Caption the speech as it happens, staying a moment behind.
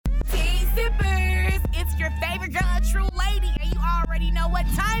already know what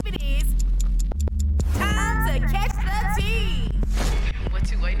time it is. Time to catch the tea.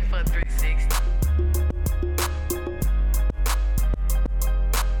 What you waiting for, 360?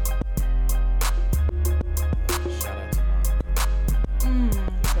 Shout out to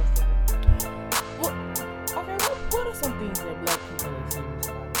What are some things that black people are serious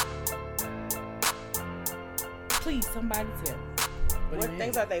about? Please, somebody tell me. What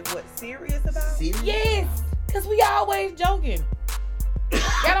things are they serious about? Serious? Yes, because we always joking.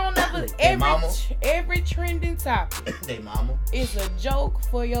 Y'all don't never, every trending topic They mama. is a joke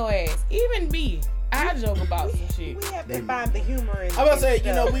for your ass. Even me, I joke about some shit. We have They to find the humor in I'm about to say, in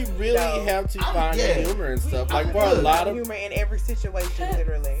you know, stuff, we really though. have to find the humor and stuff. Like, I'm for a good. lot of... humor in every situation,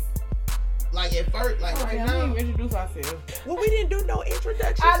 literally. Like at first, like right Okay, I now. didn't even introduce ourselves. Well, we didn't do no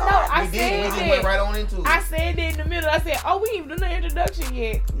introduction. I know, I We said just went that. right on into it. I said it in the middle. I said, oh, we ain't even do no introduction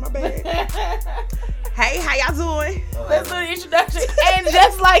yet. My bad. Hey, how y'all doing? Let's do the introduction. And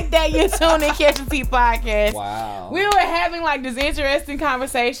just like that, you're tuning in Catch the Tea podcast. Wow. We were having like this interesting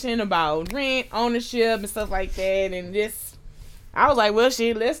conversation about rent, ownership, and stuff like that. And just, I was like, well,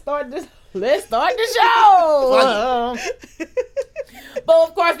 shit, let's start the show. But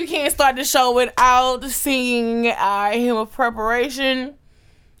of course, we can't start the show without singing our hymn of preparation.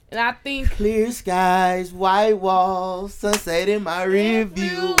 And I think Clear skies, white walls, sunset in my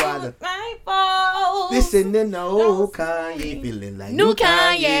review. Nightfall. Listen to no Kanye, feeling like New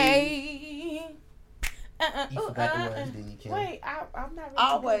Kanye. You forgot the words, didn't you, Kim? Wait, I'm not really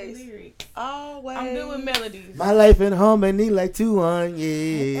Always. doing lyrics. Always. I'm doing melodies. My life in harmony like 200.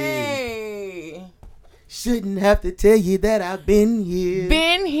 Hey. Shouldn't have to tell you that I've been here.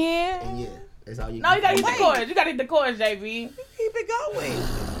 Been here. And yeah, that's all you No, you gotta hit the Wait. chorus. You gotta hit the chorus, JB. Keep it going.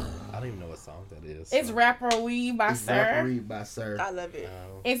 I don't even know what song that is. It's Rapper We by It's Sir. Rappery by Sir. I love it.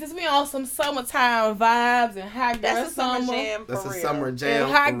 And since we on some summertime vibes and hot girl That's a summer summer. jam for That's a real. summer jam.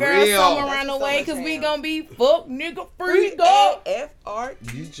 And hot for girl real. summer That's around a the way, summer cause we jam. gonna be fuck nigga free Free go.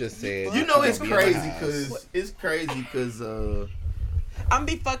 AFR. You just said... You know it's gonna be in the crazy house. because I'm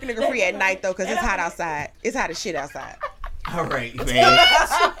be fucking nigga free at night though, cause it's hot outside. It's hot as shit outside. all right, man.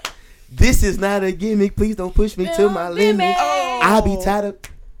 This is not a gimmick. Please don't push me to my limit. Oh. I be tired of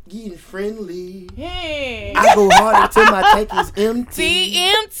getting friendly. Yeah. I go harder till my tank is empty.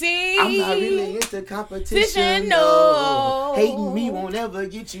 TMT. I'm not really into competition. No. Hating me won't ever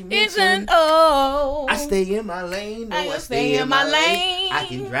get you It's mentioned. an O. I stay in my lane. No, I I stay in my lane. I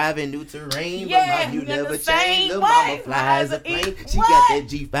can drive in new terrain, Yeah, but my view you're never the same. change. Lil' What? mama flies a plane. She What? got that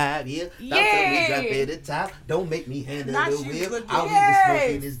G5 here. Yeah. Yeah. Drop at the top. Don't make me handle Not the you, wheel. but I'll yes. be the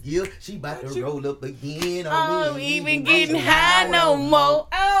smoking this gill. She about to roll up again. Oh, we ain't even getting high no more.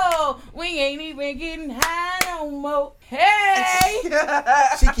 Oh, we ain't even getting high no more. Hey.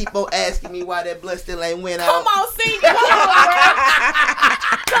 She keep on asking me why that blood still ain't went out. Come on, sing it.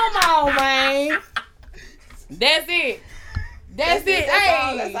 Come on, man. That's it. That's it.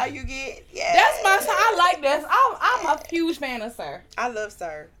 Hey. That's all you get. Yeah. That's my song. I like that. I'm a huge fan of Sir. I love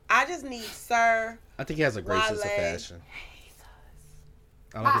Sir. I just need Sir. I think he has a great sense of Wale. fashion.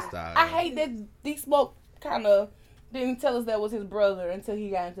 I like his style. I hate that D Smoke kind of didn't tell us that was his brother until he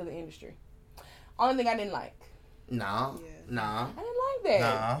got into the industry. Only thing I didn't like. Nah, Yeah. nah, I didn't like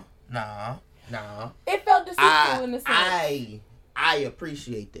that. nah. It felt deceitful in the sense. I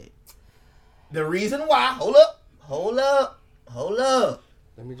appreciate that. The reason why, hold up.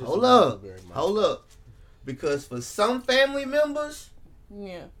 Let me just Hold up. Because for some family members,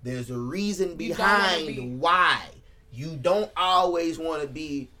 Yeah. there's a reason You don't wanna behind be- why you don't always want to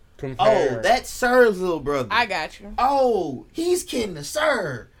be, Compare. oh, that's Sir's little brother. I got you. Oh, he's kin to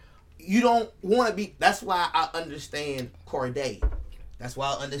Sir. You don't want to be. That's why I understand Corday. That's why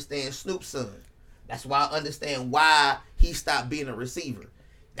I understand Snoop's son. That's why I understand why he stopped being a receiver.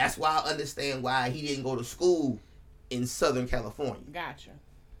 That's why I understand why he didn't go to school in Southern California. Got you.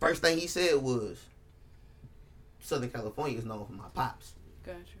 First thing he said was, Southern California is known for my pops.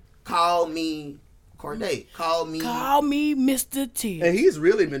 Got you. Call me Corday. Call me. Call me Mr. T. And he's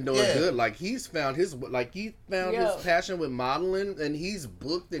really been doing Yeah. good. Like he's found his Yeah. passion with modeling, and he's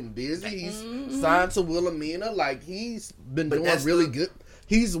booked and busy. He's Mhm. signed to Wilhelmina. Like he's been But doing that's really the- good.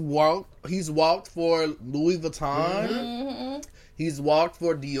 He's walked for Louis Vuitton. Mm-hmm. He's walked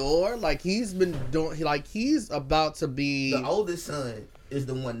for Dior. Like he's been doing. Like he's about to be. The oldest son is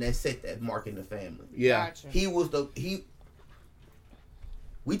the one that set that mark in the family. Yeah. Gotcha.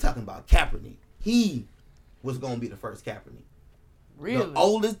 We talking about Kaepernick. He was gonna be the first Kaepernick. Really? The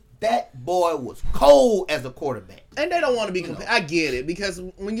oldest. That boy was cold as a quarterback. And they don't want to be You know. compared. I get it, because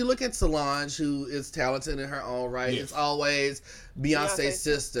when you look at Solange, who is talented in her own right, Yes. it's always Beyonce's Beyonce's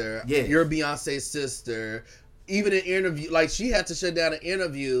sister. Yes. You're Beyonce's sister. even an interview, like she had to shut down an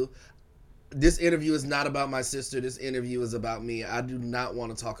interview. This interview is not about my sister. This interview is about me. I do not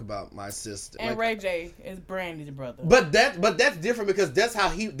want to talk about my sister. And Ray J is Brandy's brother. But that's different because that's how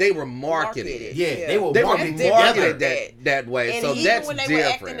they were marketed. Yeah, they were They were marketed marketed that way. And so even that's when they different.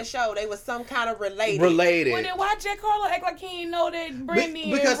 were acting the show, they was some kind of related. Well, then why Jack Harlow act like he didn't know that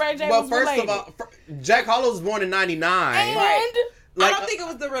Brandy and Ray J was first related? of all, Jack Harlow was born in '99. And Like, I don't think it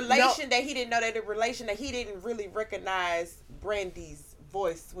was the relation that he didn't know, that the relation that he didn't really recognize Brandy's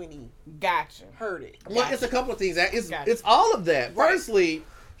voice when he gotcha. heard it. Well, it's a couple of things. It's Gotcha. it's all of that. Right. Firstly,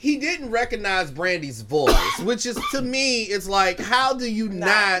 he didn't recognize Brandy's voice, which is, to me, it's like, how do you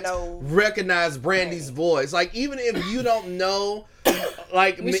not recognize Brandy's voice? Like, even if you don't know,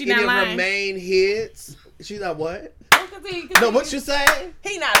 like, Was she any not of her lying? main hits, she's not what? Continue. No, what you say?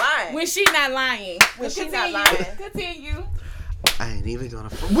 He not lying. When she not lying. When she Continue. not lying. Continue. I ain't even gonna.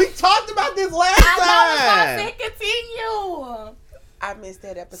 We talked about this last I time. said continue. I missed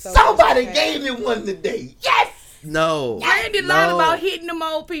that episode. Somebody gave me one today. Yes. No. Brandy lied about hitting them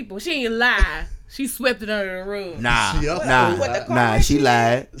old people. She ain't lie. She swept it under the rug. Nah, She also nah, lied. nah. She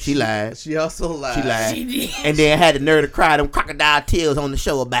lied. She lied. She also lied. She lied. She did. And then had the nerve to cry them crocodile tears on the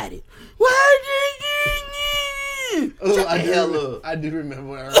show about it. Why did you? Oh, Shut the hell up. I do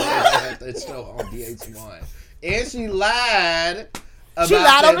remember her at that show on VH1. And she lied about She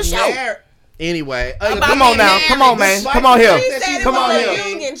lied on that the show. Anyway. Come on now. Come on, man. Come on here. She said Come it on was a here.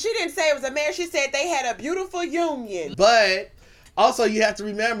 union. She didn't say it was a marriage. She said they had a beautiful union. But also you have to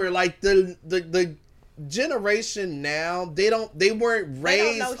remember, like, the generation now, they weren't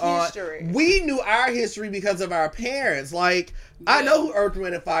raised know on history. We knew our history because of our parents. Like, I know who Earth,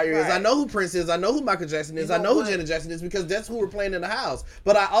 Wind and Fire is. Right. I know who Prince is. I know who Michael Jackson is. You I know know who what? Janet Jackson is because that's who we're playing in the house.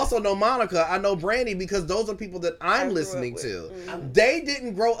 But I also know Monica. I know Brandy because those are people that I'm grew listening up to. with. They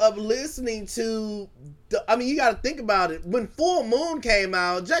didn't grow up listening to I mean, you got to think about it. When Full Moon came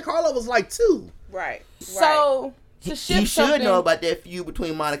out, Jack Harlow was like 2. Right. So to He shift should something, know about that feud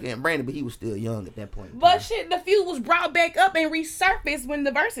between Monica and Brandy, but he was still young at that point. but shit, the feud was brought back up and resurfaced when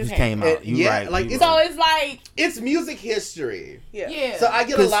the verses It came. came out. You Yeah, right. like, you it's- So right. it's like, It's music history. Yeah. yeah. So I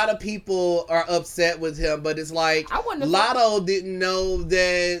get a 'Cause- lot of people are upset with him, but it's like I wouldn't have Lotto didn't know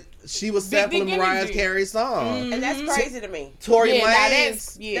that she was Big sampling Dick Mariah Energy. Carey's song. And that's crazy to me. Tory yeah, now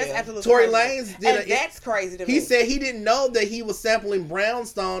Lanez. That's absolutely Tory crazy. Lanez did And that's crazy to me. He said he didn't know that he was sampling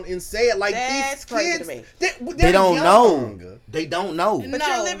Brownstone and say it like That's these crazy kids. to me. They They're don't young. know. They don't know. But No.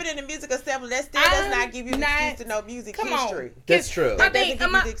 you're living in the music assembly. That still does not give you an excuse to know music Come history. on. That's true. I That think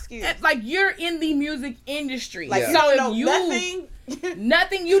doesn't give you the excuse. like you're in the music industry. Like, Yeah. you So don't if know you nothing.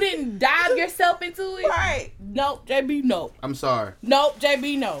 nothing, you didn't dive yourself into it. Right. Nope, JB, no. I'm sorry. Nope,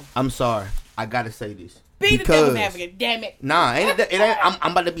 JB, no. I'm sorry. I gotta say this. Be the devil's advocate, damn it. Nah, ain't it ain't.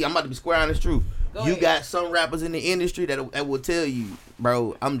 I'm about to be square on this truth. Go You ahead. got some rappers in the industry that will tell you,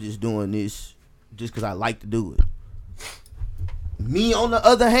 bro, I'm just doing this just because I like to do it. Me, on the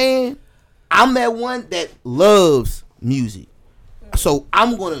other hand, I'm that one that loves music. So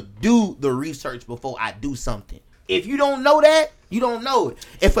I'm gonna do the research before I do something. If you don't know that, you don't know it.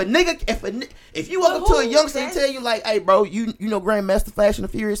 If you walk up to a youngster and tell you like, hey bro, you know Grandmaster Flash and the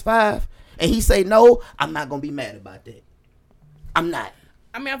Furious 5, and he say no, I'm not gonna be mad about that. I'm not.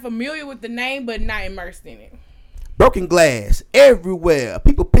 I mean, I'm familiar with the name, but not immersed in it. Broken glass everywhere.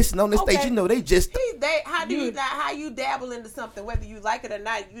 People pissing on the stage. Okay. You know they just. How you dabble into something, whether you like it or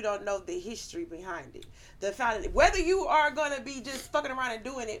not, you don't know the history behind it. Whether you are gonna be just fucking around and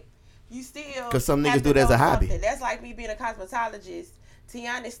doing it, you still. 'Cause some have niggas to do it as know a hobby. something. That's like me being a cosmetologist.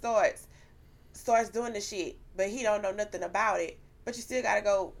 Tiana starts doing the shit, but he don't know nothing about it. But you still gotta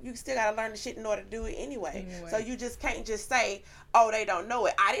go. You still gotta learn the shit in order to do it anyway. So you just can't just say, "Oh, they don't know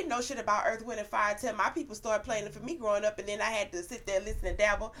it." I didn't know shit about Earth, Wind and Fire until my people started playing it for me growing up, and then I had to sit there, listen, and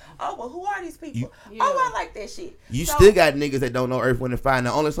dabble. Oh, well, who are these people? Oh, I like that shit. You So- still got niggas that don't know Earth, Wind and Fire.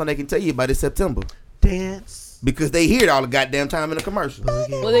 The only song they can tell you about is September Dance. because they hear it all the goddamn time in the commercial.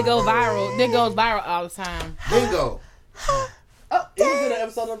 Well, they go viral. They goes viral all the time. Bingo. Oh, it was in an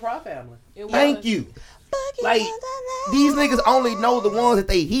episode of the Proud Family. It was. Thank you. Like these niggas only know the ones that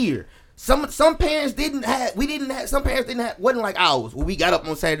they hear. Some parents didn't have. Some parents didn't have. Wasn't like ours. Where we got up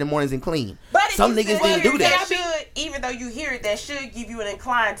on Saturday mornings and clean. But if Some you niggas still didn't hear do it, that. should, even though you hear it, that should give you an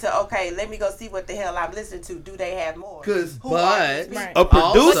incline to, okay, let me go see what the hell I'm listening to. Do they have more? 'Cause- Who are these Right. people? A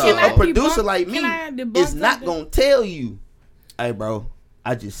producer, Also- a producer debunk- like me can I debunk is not something? gonna tell you, hey bro,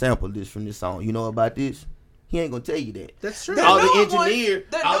 I just sampled this from this song. You know about this? He ain't gonna tell you that. That's true. The all newer the engineer,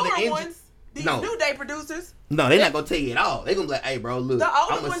 ones, all the newer engine. ones, These No. New Day producers. No, they're not gonna tell you at all. They're gonna be like, "Hey, bro, look, The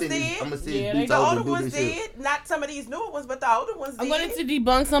older I'm ones gonna did. send Yeah, these beats The over older and do ones this shit." did. Not some of these newer ones, but the older ones I'm did. going to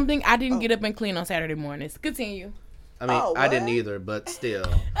debunk something. I didn't get up and clean on Saturday mornings. Continue. I mean, Oh, I didn't what? either, but still.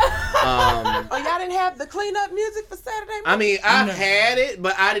 Oh, y'all didn't have the cleanup music for Saturday morning? I mean, I've had it,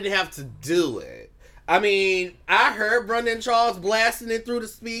 but I didn't have to do it. I mean, I heard Brandon Charles blasting it through the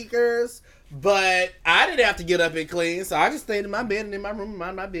speakers, but I didn't have to get up and clean, so I just stayed in my bed and in my room and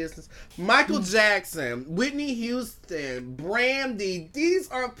mind my business. Michael Jackson, Whitney Houston, Brandy, these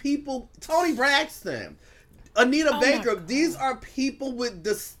are people, Tony Braxton, Anita Baker, these are people with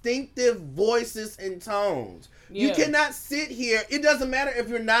distinctive voices and tones. You Yeah. cannot sit here. It doesn't matter if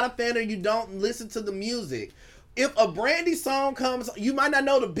you're not a fan or you don't listen to the music. If a Brandy song comes, you might not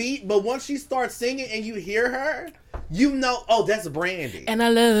know the beat, but once she starts singing and you hear her, you know, oh, that's Brandy. And I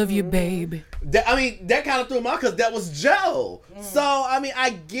love you, baby. That kind of threw me off because that was Joe. So,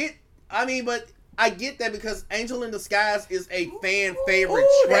 but I get that because Angel in the Skies is a fan favorite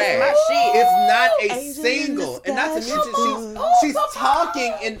track. that's my shit. It's not a Angel in the single. And not to Skies. mention, she's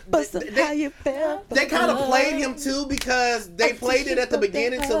talking and how you felt. they kind of played him too because they played it at the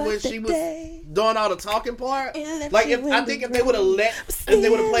beginning to when she was doing all the talking part. Like if they would have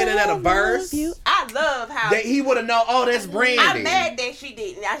played it at a verse, I love how that he would have known. Oh, that's Brandy. I'm mad that she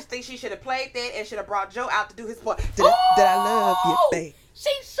didn't. I think she should have played that and should have brought Joe out to do his part. Did I love you, babe? She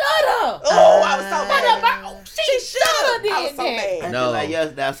shoulda. Oh, I was so mad. She shoulda did I was so that. mad. No, like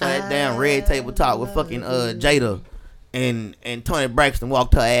yesterday I saw that damn Red Table Talk with fucking Jada and Tony Braxton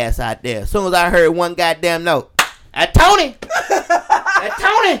walked her ass out there. As soon as I heard one goddamn note, at Tony.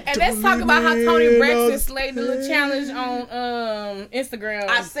 And let's talk about how Tony Braxton slayed the little challenge on Instagram.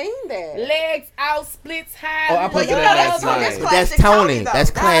 I seen that. Legs out, splits high. Oh, I posted that last night. But that's Tony.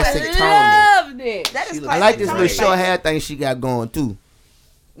 That's classic Tony. Loved it. That is I like this classic little Tony. short hair thing she got going too.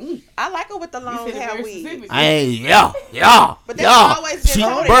 I like her with the long said it hair very wig. specific. I ain't yeah. But that's always been She,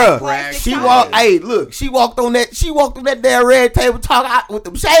 Tony. bruh, Classic she Tony. walked. Hey, look, she walked on that damn Red Table Talk out with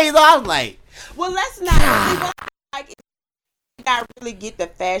them shades on. I was like, Well, let's not. Like, not really get the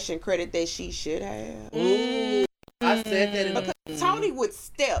fashion credit that she should have. Ooh, I said that in Because Tony would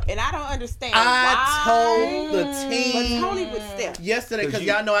step, and I don't understand I why. told the But team Tony would step. yesterday because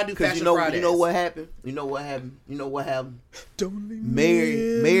y'all know I do Fashion Fridays. you know what happened?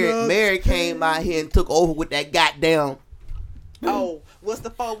 Mary came out here and took over with that goddamn. Oh, what's the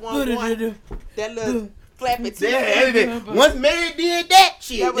 411? That little flappy tip. Yeah, once Mary did that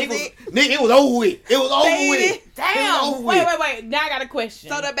shit, That was nigga, it was over with. It was over Baby. with. Damn. Wait. Now I got a question.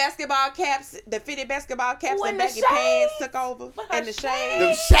 So the basketball caps, the fitted basketball caps, Ooh, the and the baggy pants shades. took over, Look and at the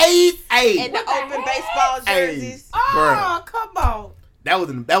Them shades, shades, hey, and the What the open heck? baseball Hey. jerseys. Oh, come on. that was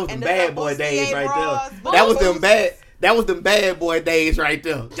them And the bad boy Bustier days right bras, there. That was them boots. bad. That was them bad boy days right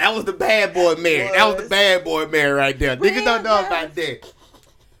there. That was the bad boy Mary. That was the Was. bad boy Mary right there. Niggas don't know about that.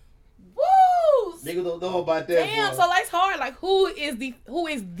 Woo. Niggas don't know about that. Damn, boy. so life's hard. Like, who is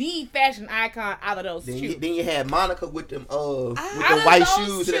the fashion icon out of those Then two? you had Monica with them Out the of white those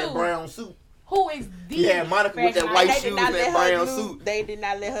shoes and that two. brown suit. Who is the You had Monica with that fashion white icon? shoes and that brown suit. They did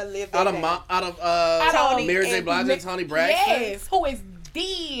not let her live that out of down. Tony Mary J. and Blige and Tony Braxton. Yes, who is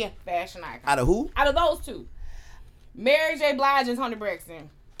the fashion icon? Out of who? Out of those two. Mary J. Blige and Tony Braxton.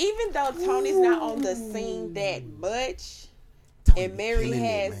 Even though Tony's not on the scene that much, and Mary killing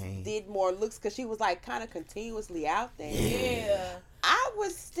it, has man. did more looks because she was like kind of continuously out there. Yeah. I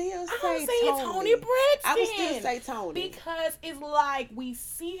would still say I'm saying Tony Braxton. I would still say Tony. Because it's like we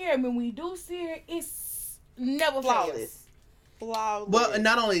see her, and when we do see her, it's never flawless. Flawless. Well, and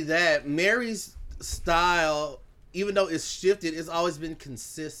not only that, Mary's style, even though it's shifted, it's always been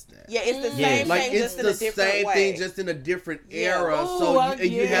consistent. Yeah, it's the Yeah. same Like thing, it's just in the a different same way. thing, just in a different Yeah. era. Ooh, So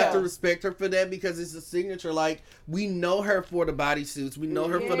you have yeah. to respect her for that because it's a signature. Like we know her for the bodysuits, we know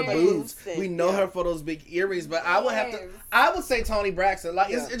her for the Yes. boots, we know Yeah. her for those big earrings. But I would have to, I would say Tony Braxton. Like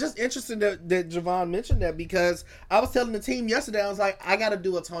it's just interesting that Javon mentioned that because I was telling the team yesterday, I was like, I got to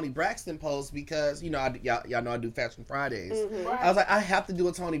do a Tony Braxton post because y'all know I do Fashion Fridays. Mm-hmm. I was like, I have to do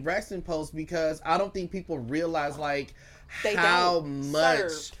a Tony Braxton post because I don't think people realize like They how don't much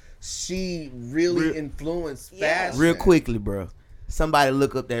serve. she really influenced Yeah. fashion. Real quickly, bro. Somebody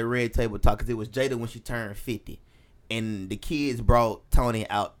look up that Red Table Talk because it was Jada when she turned 50, and the kids brought Tony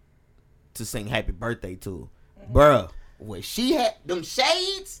out to sing Happy Birthday to her. Bruh, when she had them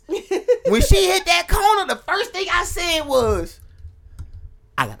shades, when she hit that corner, the first thing I said was,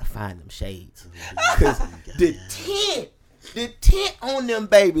 I gotta find them shades. Because the tint on them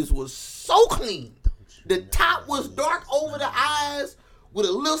babies was so clean. The top was dark over the eyes with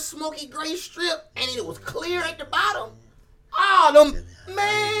a little smoky gray strip, and it was clear at the bottom. Oh, them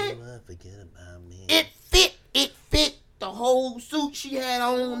man. It fit the whole suit she had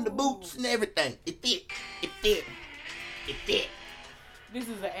on, the boots and everything. It fit. This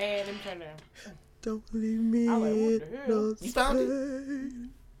is an ad. Let me turn down. Don't leave me I like, what the hell? You found it?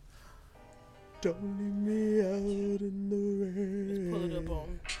 Don't leave me out in the rain. Pull it up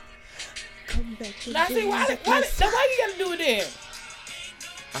on. Come back to Now see, why you gotta do it then?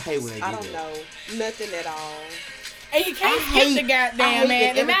 I hate when they do I that. don't know. Nothing at all. And you can't I skip hate- the I goddamn hate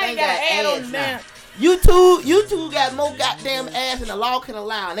ad. that And now you everything got got an ad on ads the now. damn. YouTube got more goddamn ass than the law can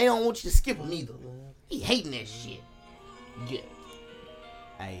allow, and they don't want you to skip them either. He hating that shit. Yeah.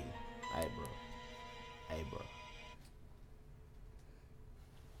 Hey, bro.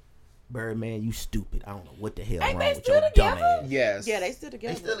 Birdman, you stupid. I don't know what the hell Ain't wrong they with still your together? dumb ass. Yes. Yeah, they still They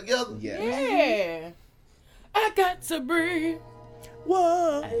together. still together? Yes. Yeah. I got to breathe.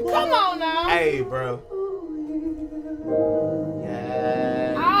 Whoa. Come on now. Hey, bro.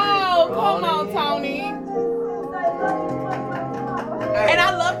 Yeah. Oh, come on, Tony. And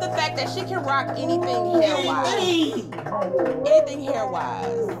I love the fact that she can rock anything hair-wise. Anything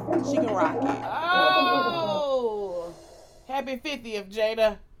hair-wise. She can rock it. Oh. Happy 50th,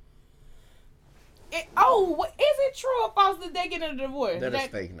 Jada. Is it true or false that they get a divorce? That is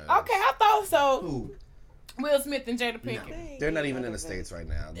fake news. Okay, I thought so. Who? Will Smith and Jada Pinkett. They're not even in the States right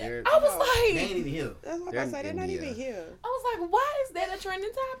now. They're I was They like, ain't even here. That's what They're I say. They're in not India. even here. I was like, why is that a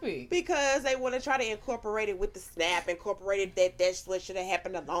trending topic? Because they want to try to incorporate it with the snap, incorporated that's what should have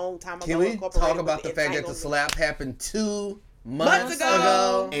happened a long time ago. Can we incorporated talk with about the fact that the entanglement. slap happened 2 Months months ago.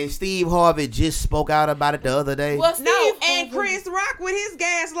 ago? And Steve Harvey just spoke out about it the other day. Well, Steve No, and Harvey- Chris Rock with his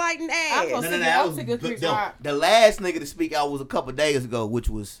gaslighting I'm ass. supposed- I'm sick of Chris Rock. The last nigga to speak out was a couple days ago, which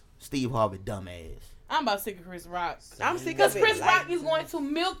was Steve Harvey dumbass. I'm about sick of Chris Rock. I'm sick Because of it. Chris Like, Rock is going to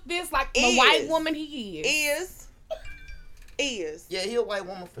milk this like the Is. white woman he is. is. Yeah, he a white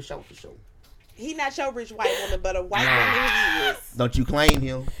woman for sure. He not your rich white woman, but a white woman he is. Don't you claim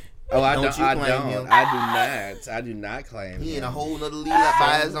him? Oh, I Don't don't. you I claim don't. him? I do not claim He in him. a whole nother league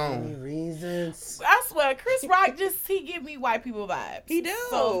by his own. Reasons. I swear, Chris Rock he give me white people vibes. He do.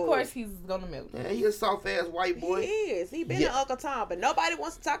 So of course he's gonna milk. Yeah, he a soft ass white He boy. is. He been Yeah. an Uncle Tom, but nobody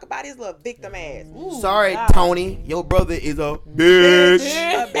wants to talk about his little victim ass. Ooh, Sorry, God. Tony, your brother is a bitch.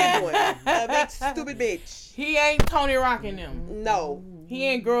 A big one. A big stupid bitch. He ain't Tony rocking them. No. He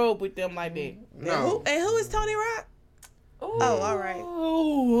ain't grow up with them like that. No. And who is Tony Rock? Ooh. Oh, all right.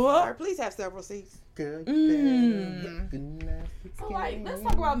 Ooh. All right, please have several seats. Good. So like, let's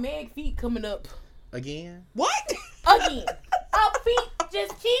talk about Meg feet coming up Again? What? again. Her feet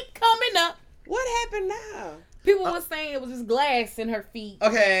just keep coming up. What happened now? People were saying it was just glass in her feet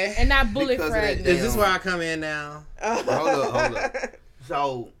Okay. and not bullet Because of that fragments. Is this where I come in now? Hold up.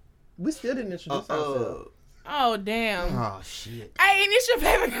 So, We still didn't introduce ourselves. Oh damn. oh shit. Hey, and it's your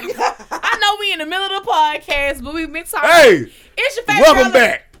favorite. I know we in the middle of the podcast, but we've been talking. Hey, It's your favorite. welcome girl-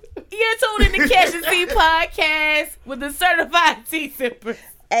 back. You're tuned in to Catch and See podcast with the certified tea sippers.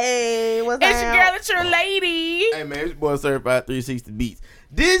 Hey, what's It's your up? girl, it's your lady. Hey man, it's boy Certified 360 Beats.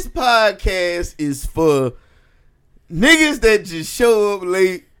 This podcast is for niggas that just show up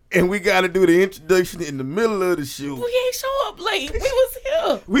late and we gotta do the introduction in the middle of the show. We ain't show up late. We was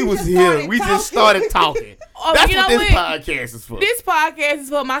here. We was just here. started We just talking. started talking. Oh, That's you what know this what? podcast is for. This podcast is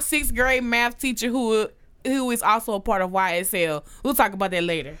for my 6th grade math teacher who is also a part of YSL. We'll talk about that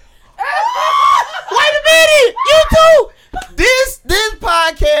later. Wait a minute, you too. This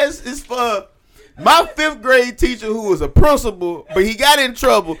podcast is for my 5th grade teacher who was a principal, but he got in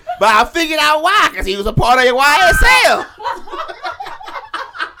trouble. But I figured out why, because he was a part of the YSL.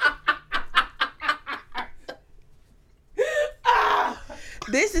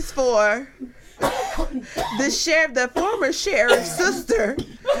 This is for the former sheriff's sister,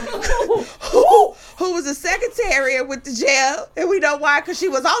 who was a secretary with the jail, and we know why, because she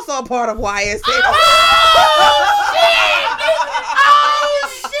was also a part of YSL. Oh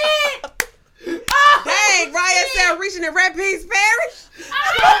shit! Dang, YSL reaching in Rapides Parish.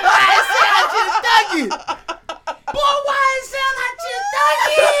 YSL just dug it. Boy, YSL I just dug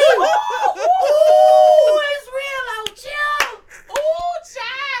it. Ooh, it's real out, chill. Ooh,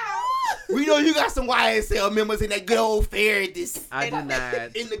 child. We know you got some YSL members in that good old fairy. This I do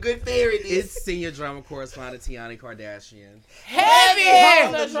not. in the good fairy. It's senior drama correspondent Tiani Kardashian. Heavy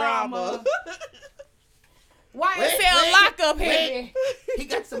on the the drama. Wait, YSL lockup heavy. He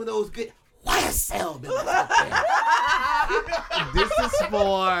got some of those good YSL members out there. This is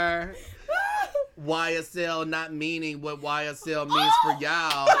for YSL not meaning what YSL means for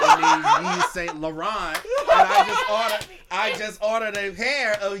y'all. It means Yves Saint Laurent. And I just ordered a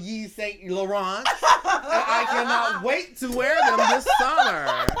pair of Yves Saint Laurent. And I cannot wait to wear them this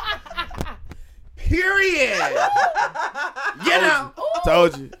summer. Period. You know.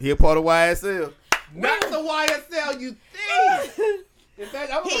 Told you. He a part of YSL. Not the YSL you think. In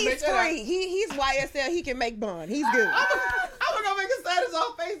fact, I'm gonna make He's that. free. He's YSL. He can make bun. He's good. I'm gonna make a status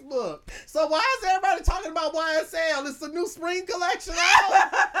on Facebook. So why is everybody talking about YSL? It's the new spring collection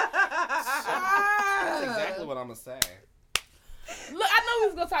out. That's exactly what I'm gonna say. Look, I know we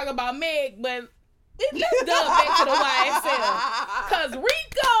was gonna talk about Meg, but let's go back to the YSL. Cause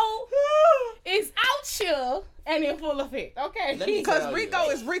Rico is out here and in full effect. Okay. Let me Because tell Rico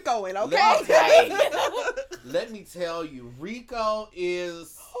you. is Ricoing, Let me okay? tell you. Let me tell you, Rico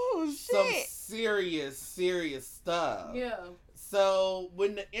is Oh, some shit. serious stuff. Yeah. So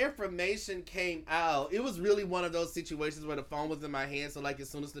when the information came out, it was really one of those situations where the phone was in my hand. So like as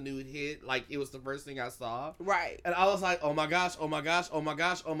soon as the news hit, like it was the first thing I saw. Right. And I was like, oh my gosh, oh my gosh, oh my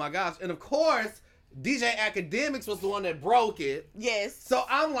gosh, oh my gosh. And of course, DJ Academics was the one that broke it. Yes. So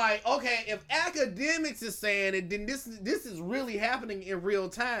I'm like, okay, if Academics is saying it, then this is really happening in real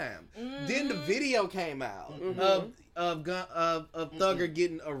time. Then the video came out of Thugger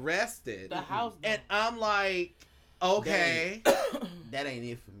getting arrested. The house. And I'm like, okay. That ain't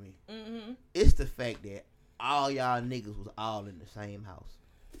it for me. Mm-hmm. It's the fact that all y'all niggas was all in the same house.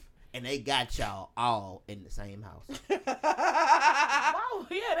 And they got y'all all in the same house. Oh,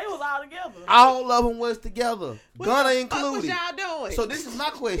 yeah, they was all together. All of them was together. Gunna What included. was y'all doing? So this is my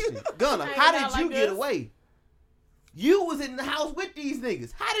question. Gunna, Hanging how out did you like get this? away? You was in the house with these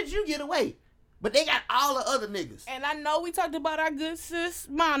niggas. How did you get away? But they got all the other niggas. And I know we talked about our good sis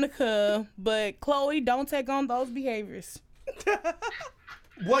Monica, but Chloe, don't take on those behaviors.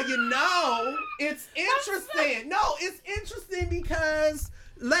 Well, you know, it's interesting. No, it's interesting because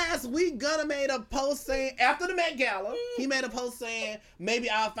last week Gunna made a post saying, after the Met Gala, he made a post saying, maybe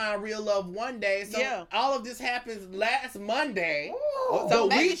I'll find real love one day. So Yeah. all of this happens last Monday. So The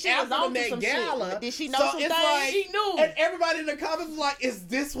maybe week she was after the on to Met some shit. Gala. Did she know So some it's things? like- She knew. And everybody in the comments was like, is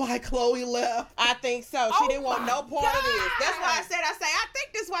this why Chloe left? I think so. She Oh didn't want my no part of this. That's why I God. said, I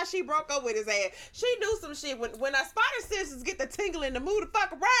think this is why she broke up with his ass. She knew some shit. When our spider sisters get the tingle and the move the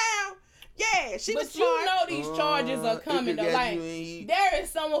fuck around, yeah, she was But you smart. know these charges are If coming. it Though. got Like, you in heat. there is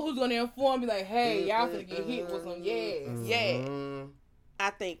someone who's gonna inform you, like, hey, y'all finna get hit with some yes. Yeah. Mhm. I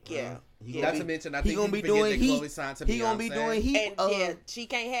think, yeah. He Yeah. Not gonna to be- mention, I he think gonna you be forget doing that heat. Chloe signed to He gonna be Beyonce. doing heat. And yeah, she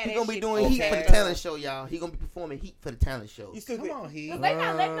can't have He that gonna be shit. doing heat for the Okay. talent show, y'all. He gonna be performing heat for the talent show. You stupid. Come on, he. Cause they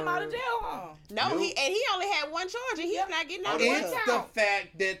not letting them out of jail, huh? No, he only had one charge and he's not getting out of It's jail. the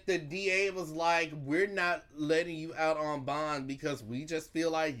fact that the DA was like, we're not letting you out on bond because we just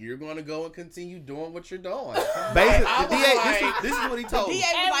feel like you're going to go and continue doing what you're doing. Basically, I the was DA. like- This is what he told DA me.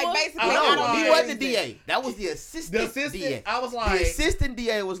 was like And basically, I I know, don't he need wasn't the anything. DA. That was the The assistant, assistant, DA. I was The like, assistant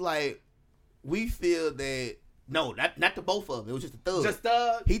DA was like, we feel that no, not the both of them. It was just the thug. just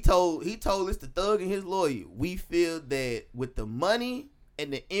Thug. He told us, the thug and his lawyer, we feel that with the money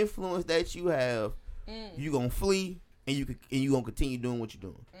and the influence that you have, you gonna flee and you gonna continue doing what you're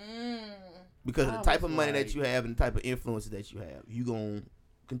doing because of the type of money that like- you have and the type of influences that you have. You gonna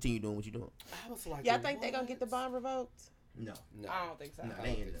continue doing what you're doing. I was like, Y'all think they're going to get the bond revoked? No, No, I don't think so. no, I they don't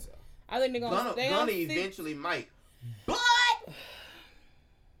ain't think so. so. I think they're gonna stay on Gunna six. eventually might, but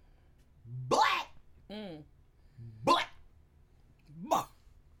Mm.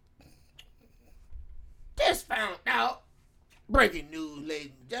 just found out. Breaking news,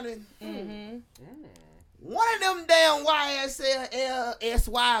 ladies and gentlemen. Mm-hmm. One of them damn YSL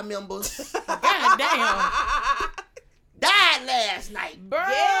SY members God damn. died last night. Bro.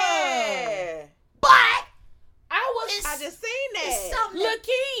 Yeah. But I just seen it's that. something, Look,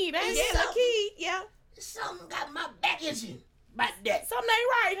 key. That's Yeah, look, he, yeah. something got my back itching about that. something ain't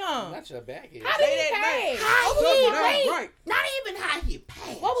right, huh? Not your baggage. How did he They pay? How Something he ain't wait? right. Not even how he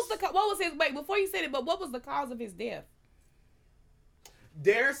passed. What was his wait before you said it? But what was the cause of his death?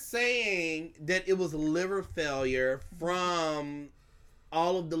 They're saying that it was liver failure from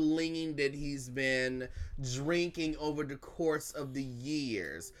all of the leaning that he's been drinking over the course of the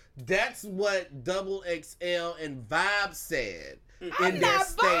years. That's what Double XL and Vibe said I'm in their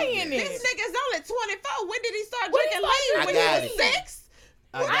not buying statement. it. This nigga's only 24. When did he start When he drinking start lean? When drinking he was lean? 6?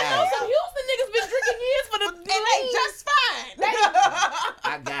 I I know got it. some Houston niggas been drinking years for the And they just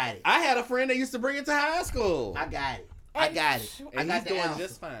fine. I got it. I had a friend that used to bring it to high school. I got it. I got it. I And got he's the doing ounce.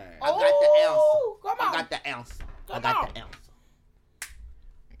 just fine. I got the ounce. Oh, come on. I got the ounce. I Come got on. the ounce.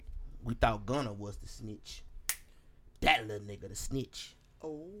 We thought Gunna was the snitch. That little nigga the snitch.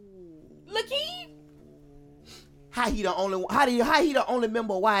 Oh. Look, he. How he the only how he the only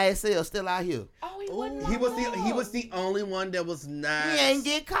member of YSL still out here? Oh, he wasn't. He was the only one that was not. He ain't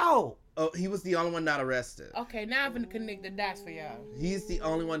get caught. Oh, he was the only one not arrested. Okay, now I'm gonna connect the dots for y'all. He's the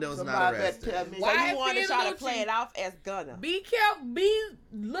only one that was not Somebody better arrested. tell me. So Why you want to Finn try to Lucci? play it off as Gunna? Be careful.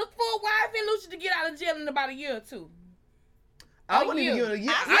 Look for YFN Lucci to get out of jail in about a year or two. I wouldn't even give it a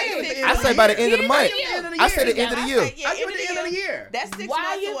year. I say by the end of the month. I said the end of the year. I give it the end of the year. That's 6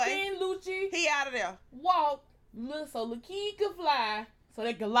 months away. YFN Lucci He out of there. walk, look, so Lakeith could fly, so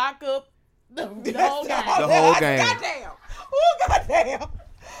they could lock up the whole game. The whole game. Goddamn. Oh, goddamn.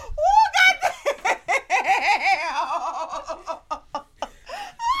 Oh, goddamn.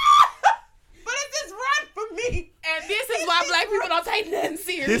 But it's just run for me. And this is why black people don't take nothing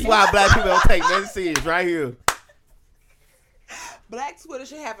serious. This is why black people don't take nothing serious right here. Black Twitter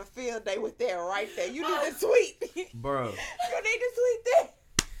should have a field day with that right there. You need to tweet. Bro. You need to tweet that.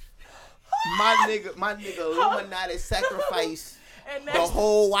 My nigga Illuminati sacrificed And the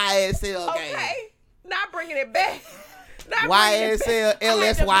whole YSL game. Okay. Not bringing it back. Not YSL the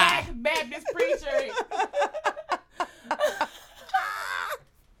LSY. Black Baptist preacher.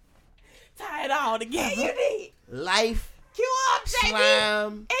 Tie it all together. You need. Life, Cue up, JB.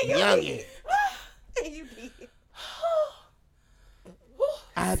 slime, And you youngin. did. And you did.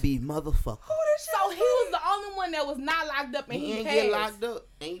 I be motherfucker. So he was the only one that was not locked up and He he ain't passed. get locked up.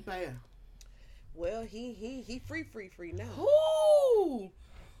 Ain't paying. Well, he free now. Ooh,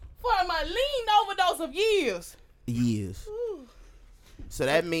 for my lean overdose of years. Years. So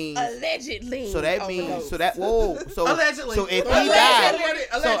that means. Allegedly. So that means. So that. Whoa. So Allegedly. So if he Allegedly. died.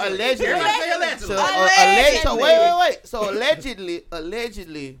 Allegedly. So allegedly. Everybody say allegedly. So Allegedly. so wait. So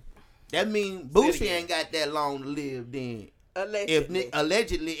allegedly, that means Boosie ain't got that long to live. Then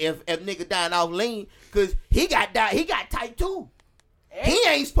Allegedly. if nigga dying off lean, cause he got type 2. He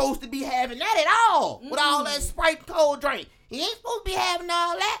ain't supposed to be having that at all. With all that Sprite cold drink, he ain't supposed to be having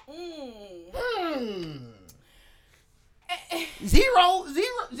all that.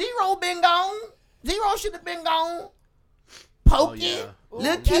 Zero been gone. Zero should have been gone. Pokey, yeah.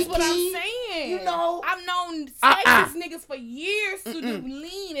 Lil Kiki. That's what I'm saying. You know, I've known Texas niggas for years to do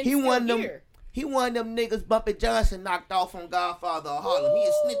lean and he still one them. here. He one of them niggas Bumpy Johnson knocked off on Godfather of Harlem. He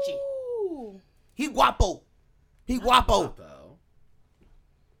a snitchy. Ooh. He guapo. He guapo. Though.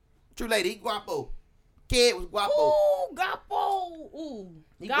 True lady, he guapo. Kid was guapo. Ooh, Gapo. Ooh.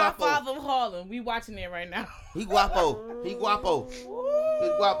 He Godfather of Harlem. We watching it right now. He guapo. He guapo. He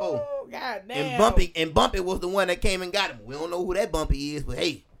guapo. God damn. And Bumpy was the one that came and got him. We don't know who that Bumpy is, but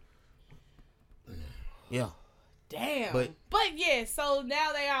hey. Yeah. Damn. But yeah, so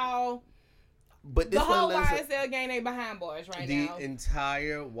now they all this the whole one YSL gang, they behind bars right The now.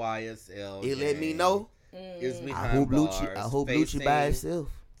 entire YSL. it let me gang know. Is I behind hope bars. Lucci by facing- himself.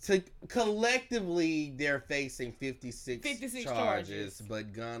 Collectively, they're facing 56 56 charges, but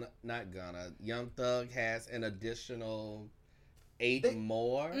Young Thug has an additional 8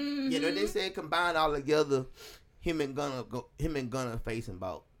 more. You know, they said combined all together, him and Gunna facing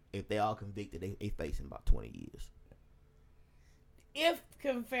about, if they all convicted, they facing about 20 years. If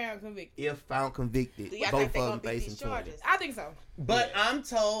found convicted. If found convicted, Do y'all both think they of gonna them beat facing these 20. charges? I think so. But I'm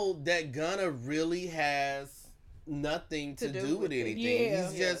told that Gunna really has nothing to do with anything. Yeah.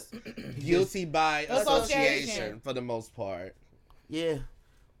 He's just guilty by Association. association for the most part. Yeah,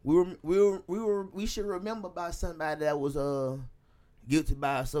 we should remember about somebody that was guilty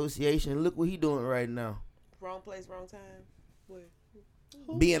by association. Look what he doing right now, Wrong place, wrong time. Where?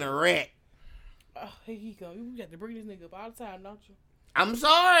 being a rat. Oh, here he go. You got to bring this nigga up all the time, don't you? I'm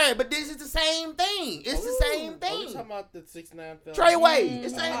sorry, but this is the same thing. It's the same Are we thing. talking about the 6ix9ine film? Treyway.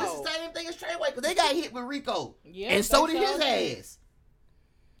 It's the same thing as Treyway because they got hit with Rico, Yeah, and so they did his sure did. ass.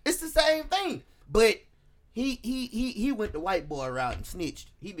 It's the same thing, but he went the white boy route and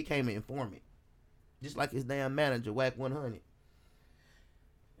snitched. He became an informant, just like his damn manager, Whack 100.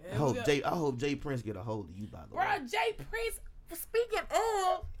 I hope Jay Prince get a hold of you, by the way. Bro, Jay Prince, speaking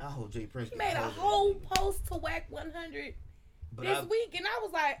of, I hope Jay Prince he get made a hold of whole you. post to Whack 100 But this week, and I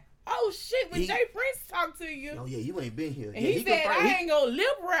was like, oh shit, when He- Jay Prince talked to you, Oh yeah, you ain't been here. and Yeah, he said, confirmed- I ain't gonna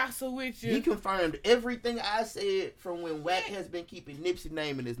lip wrestle with you. He confirmed everything I said from when Wack has been keeping Nipsey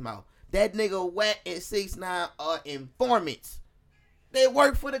name in his mouth. That nigga Wack and 6ix9ine are informants. They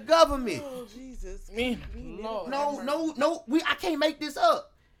work for the government. Oh, Jesus. Man, Lord. No. I can't make this up.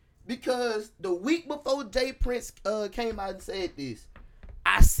 Because the week before Jay Prince came out and said this,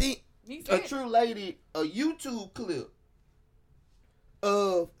 I sent He a said, true lady a YouTube clip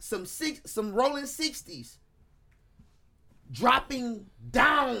of some rolling 60s dropping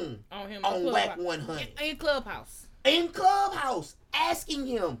down on him on in Whack Clubhouse. 100. In Clubhouse. In Clubhouse, asking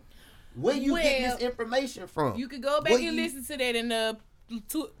him, Where you getting Well, this information from? You could go back Where and you- listen to that in the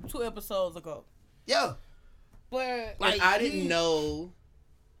two episodes ago. Yeah. But Like, I didn't know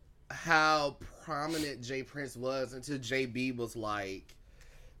how prominent Jay Prince was until JB was like,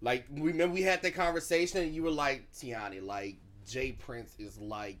 remember we had that conversation and you were like, Tiani, like, Jay Prince is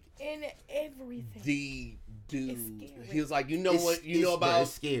like in everything. the dude. It's scary. He was like, you know It's- what, you know it's about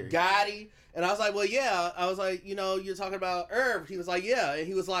scary. Gotti? And I was like, well, yeah. I was like, you know, you're talking about Irv. He was like, yeah. And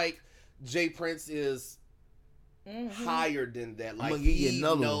he was like, Jay Prince is higher than that. Like, gonna give you he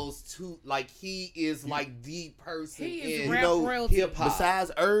another one. knows too. Like, he is like the person He is in rap royalty. hip hop.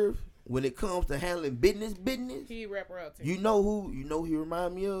 Besides Irv, when it comes to handling business, He rap royalty. you know who he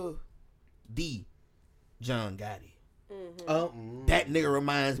remind me of? D. John Gotti. That nigga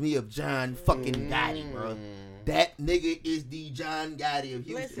reminds me of John fucking Gotti, bro. That nigga is the John Gotti of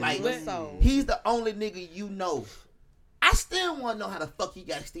Houston. Listen, Like, listen. he's the only nigga you know. I still want to know how the fuck he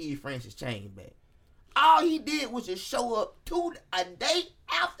got Steve Francis' chain back. All he did was just show up a day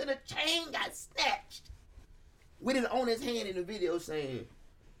after the chain got snatched with it on his hand in the video saying,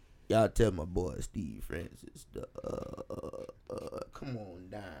 y'all tell my boy Steve Francis to come on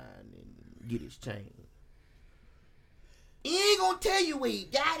down and get his chain. He ain't gonna tell you where he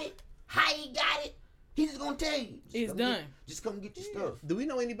got it, how he got it. He just gonna tell you. Just It's come done. Just come get your stuff. Do we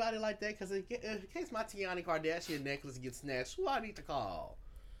know anybody like that? Because in case my Tiani Kardashian necklace gets snatched, who I need to call?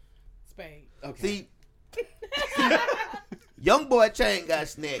 Spade. Okay. See, young boy chain got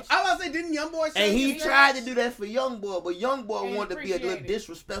snatched. I was about to say, didn't Young Boy say And he get tried to do that for young boy, but young boy Ain't wanted to be a little appreciate it.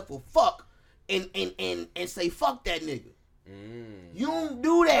 disrespectful fuck and say fuck that nigga. Mm. You don't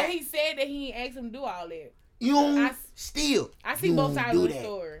do But that. he said that he ain't asked him to do all that. You don't I- steal. I see You both don't sides do of the that.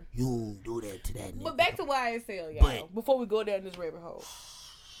 story. You don't do that to that nigga. But back to YSL, y'all. But- Before we go down this rabbit hole.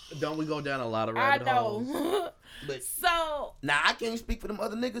 Don't we go down a lot of I rabbit holes? know. But So, now I can't speak for them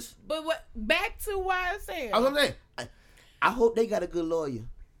other niggas. but what? Back to YSL. That's what I'm saying. I hope they got a good lawyer.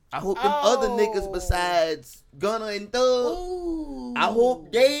 I hope them Oh. other niggas besides Gunna and Thug, Ooh. I hope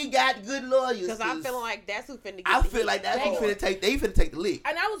they got good lawyers. Because I'm feeling like that's who finna get I the feel heat. like that's They- who finna take the lick.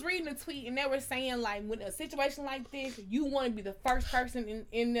 And I was reading a tweet and they were saying like when a situation like this, you want to be the first person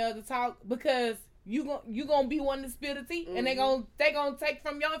in there to talk because you gonna be one to spill the tea and they gonna take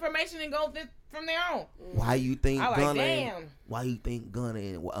from your information and go from their own. Why you think I like, Gunna? damn. Why you think Gunna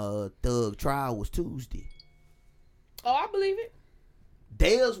and Thug trial was Tuesday? Oh, I believe it.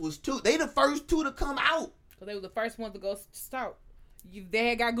 Theirs was They the first two to come out. Because they were the first ones to go talk. They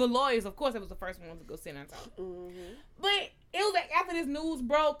had got good lawyers. Of course, they was the first ones to go sit and talk. But it was like after this news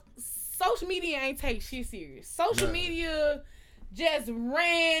broke, social media ain't take shit serious. Social media just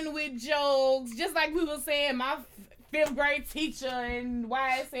ran with jokes. Just like we were saying, my fifth grade teacher and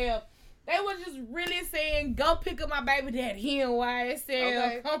YSL. They were just really saying, go pick up my baby daddy. He in YSL.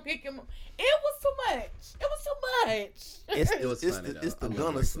 Okay. Come pick him up. It was too much. It was too much. It was funny, It's though. the I'm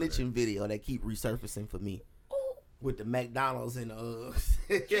Gunna really funny. snitching video that keep resurfacing for me Ooh. with the McDonald's and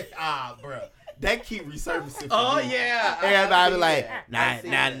bro, that keep resurfacing. For Oh me. yeah, Everybody like, I see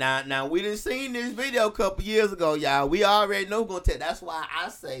that. nah. We done seen this video a couple years ago, y'all. We already know gonna tell. That's why I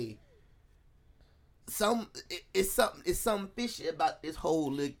say it's something fishy about this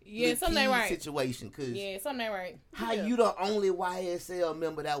whole Yeah, little something ain't right. situation. Cause Yeah, something ain't right. how you the only YSL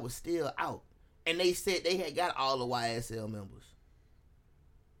member that was still out, and they said they had got all the YSL members.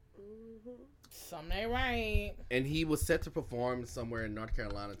 Something ain't right. And he was set to perform somewhere in North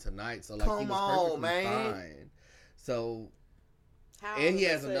Carolina tonight, so like he Come was on, perfectly man. fine. So How and he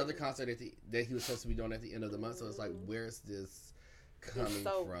all of a has another sudden- concert that he was supposed to be doing at the end of the month. So it's like, where's this coming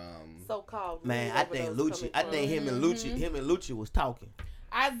so- from? so-called Man, I think overdose Lucci. coming I think from. him and Lucci was talking.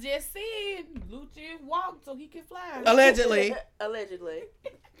 I just said Lucci walked so he could fly. Allegedly. Allegedly.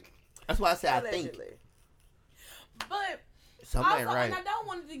 That's why I said I think Allegedly. But something also, ain't right. and I don't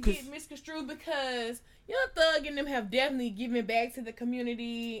want it to get misconstrued because Young Thug and them have definitely given back to the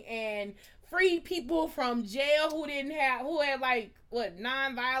community and freed people from jail who had like what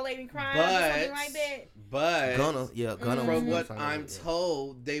non-violating crimes or something like that. But Gunna from was what something I'm like that.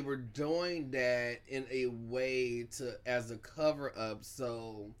 told, they were doing that in a way as a cover up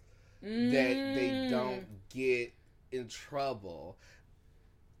so that they don't get in trouble.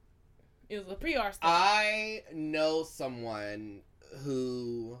 It was a PR stuff. I know someone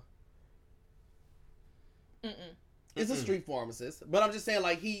who is a street pharmacist, but I'm just saying,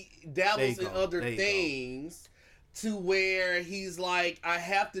 like, he dabbles There you in go. other There you go. things to where he's like, I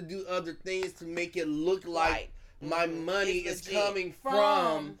have to do other things to make it look like my money It's is legit. coming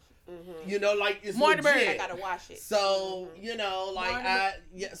from you know, like it's Marty Bird. I legit. gotta wash it. So you know, like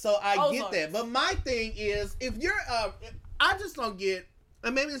Marty so I get Ozark. that. But my thing is, if you're, I just don't get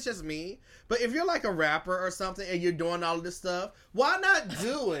and maybe it's just me, but if you're like a rapper or something and you're doing all of this stuff, why not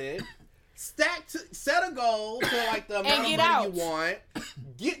do it? Set a goal to like the amount of money you want,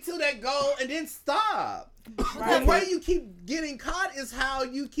 get to that goal, and then stop. The way you keep getting caught is how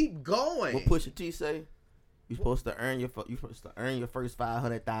you keep going. What Pusha T say? You're supposed to earn your first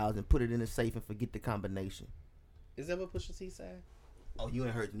 $500,000, put it in the safe, and forget the combination. Is that what Pusha T said? Oh, you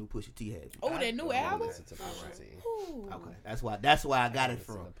ain't heard the new Pusha T had. Oh, that new album? Okay, that's why I got it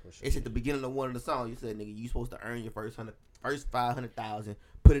from. It's at the beginning of one of the songs. You said, "Nigga, you supposed to earn your first $500,000,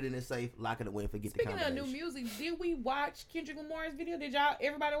 put it in the safe, lock it away, and forget the combination." Speaking of new music, did we watch Kendrick Lamar's video? Did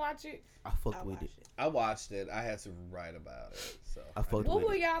everybody watch it? I fucked with it. I watched it. I had to write about it. So I fucked What with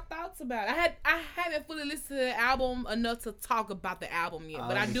were it. y'all thoughts about it? I haven't fully listened to the album enough to talk about the album yet,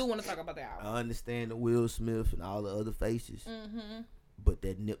 but I do want to talk about the album. I understand the Will Smith and all the other faces, but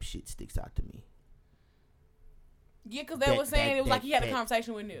that Nip shit sticks out to me. Yeah, because they were saying it was like he had a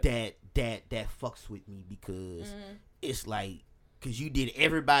conversation with Nip. That fucks with me because it's like, because you did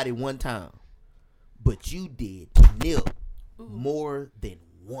everybody one time, but you did Nip more than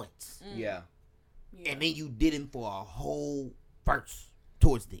once. Yeah. And then you did him for a whole verse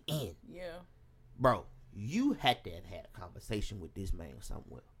towards the end. Yeah. Bro, you had to have had a conversation with this man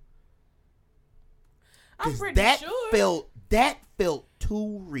somewhere. I'm pretty sure. That felt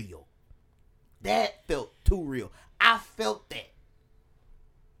too real. That felt too real. I felt that.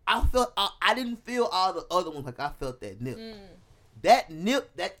 I didn't feel all the other ones like I felt that Nip. That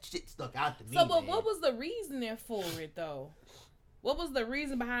Nip, that shit stuck out to me. So, but what was the reasoning for it though? What was the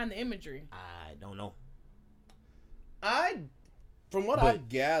reason behind the imagery? I don't know. From what I've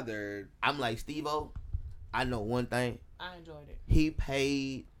gathered, I'm like, Steve-O, I know one thing. I enjoyed it. He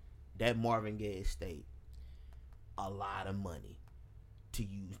paid that Marvin Gaye estate a lot of money to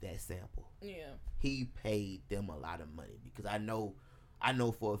use that sample. Yeah. He paid them a lot of money because I know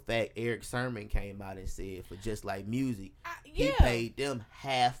for a fact Eric Sermon came out and said for Just Like Music, he paid them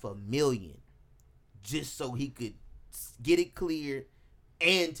 $500,000 just so he could get it cleared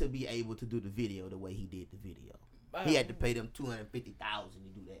and to be able to do the video the way he did the video. He had to pay them $250,000 to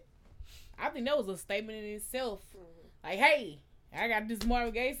do that. I think that was a statement in itself. Like, hey, I got this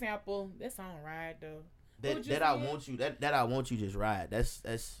Marvin Gaye sample. That's on ride though. That I want you just ride. That's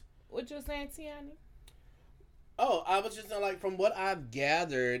what you saying, Tiani? Oh, I was just like, from what I've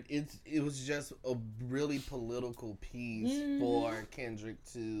gathered, it was just a really political piece for Kendrick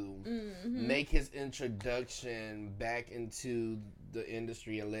to make his introduction back into the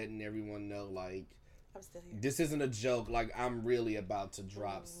industry and letting everyone know, like, I'm still here. This isn't a joke. Like, I'm really about to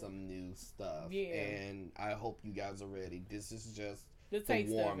drop some new stuff. Yeah. And I hope you guys are ready. This is just the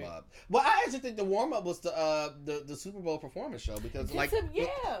warm up. Well, I actually think the warm up was the Super Bowl performance show because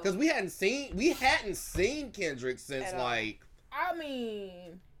because we hadn't seen Kendrick since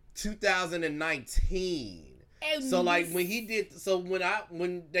 2019. So like when he did,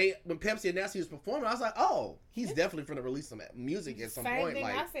 when Pepsi announced he was performing, I was like, oh, he's definitely going to release some music at some point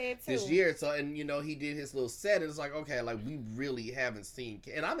like this year. So and he did his little set, and it's like, okay, like we really haven't seen,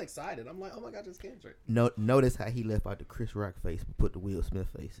 and I'm excited. I'm like, oh my god, it's Kendrick. Notice how he left out the Chris Rock face, but put the Will Smith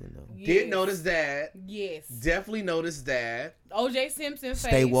face in though. Yes. Did notice that? Yes, definitely noticed that. O.J. Simpson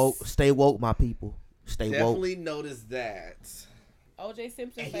face. Stay woke, my people. Stay woke. Definitely noticed that. O.J.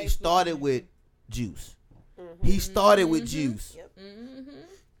 Simpson and face. He started with Juice. He started with Juice. Yep.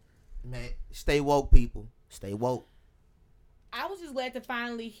 Man, stay woke, people. Stay woke. I was just glad to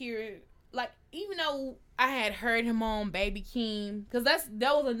finally hear, like, even though I had heard him on Baby Keem, because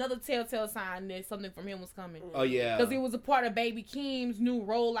that was another telltale sign that something from him was coming. Oh yeah, because it was a part of Baby Keem's new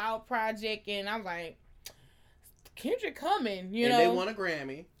rollout project, and I was like, Kendrick coming, you know. And they won a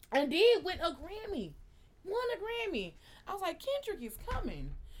Grammy. And did win a Grammy. Won a Grammy. I was like, Kendrick is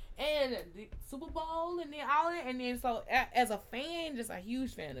coming. And the Super Bowl and then all that, and then so as a fan, just a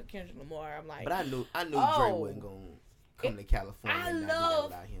huge fan of Kendrick Lamar, I'm like, but I knew Dre wasn't gonna come to California. I and not do that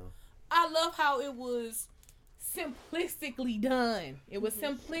without him. I love how it was simplistically done. It was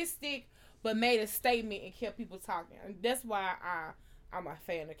simplistic, but made a statement and kept people talking. And that's why I'm a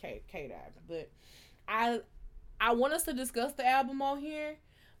fan of K-Dot. But I want us to discuss the album on here.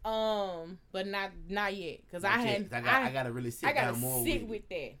 But not yet, because I gotta really sit down more with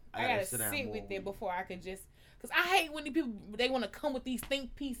that. I gotta sit with that before I can just, because I hate when the people they want to come with these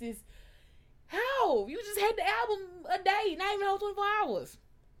think pieces. How you just had the album a day, not even 24 hours.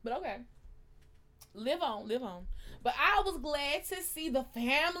 But okay, live on. But I was glad to see the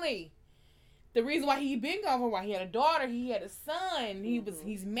family. The reason why he been gone for a while, he had a daughter, he had a son,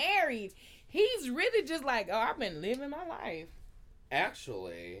 he's married. He's really just like, oh, I've been living my life.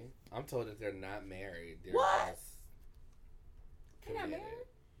 Actually, I'm told that they're not married. They're what? They're not committed.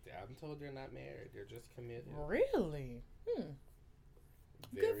 married? I'm told they're not married. They're just committed. Really? Good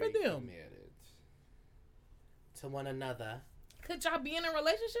for Very them. committed to one another. Could y'all be in a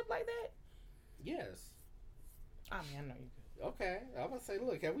relationship like that? Yes. I mean, I know you could. Okay. I'm gonna say,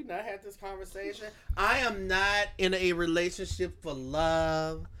 look, have we not had this conversation? I am not in a relationship for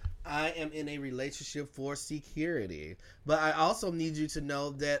love. I am in a relationship for security. But I also need you to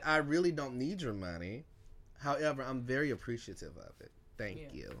know that I really don't need your money. However, I'm very appreciative of it.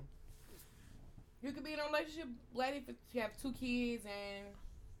 Thank you. You could be in a relationship, lady, if you have 2 kids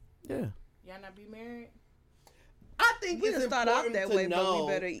and y'all not be married. I think We it's can start off important that to way, know. but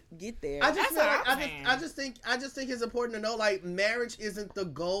we better get there. I just That's feel what like I'm saying. I just think it's important to know, like, marriage isn't the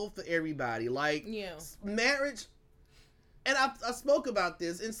goal for everybody. Like, Yeah. marriage, and I spoke about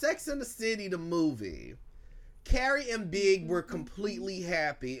this in Sex and the City, the movie. Carrie and Big were completely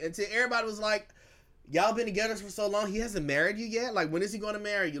happy until everybody was like, y'all been together for so long, he hasn't married you yet? Like, when is he going to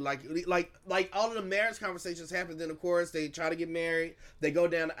marry you? Like all of the marriage conversations happen. Then, of course, they try to get married. They go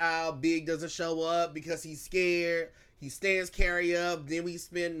down the aisle. Big doesn't show up because he's scared. He stands Carrie up. Then we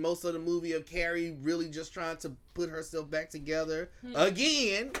spend most of the movie of Carrie really just trying to put herself back together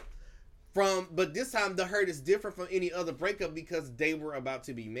again. But this time the hurt is different from any other breakup because they were about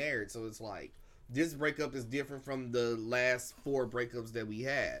to be married. So it's like, this breakup is different from the last 4 breakups that we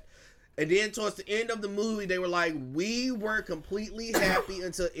had. And then towards the end of the movie, they were like, we were completely happy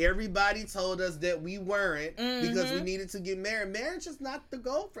until everybody told us that we weren't because we needed to get married. Marriage is not the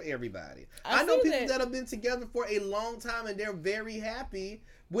goal for everybody. I know people that have been together for a long time and they're very happy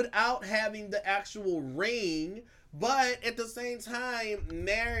without having the actual ring. But at the same time,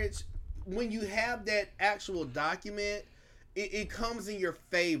 marriage, when you have that actual document, it comes in your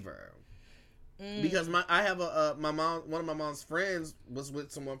favor. Because I have one of my mom's friends was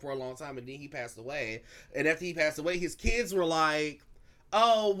with someone for a long time and then he passed away. And after he passed away, his kids were like,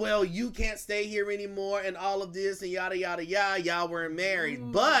 oh, well, you can't stay here anymore and all of this and yada, yada, yada. Y'all weren't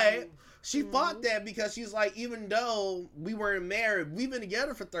married. But she fought that because she's like, even though we weren't married, we've been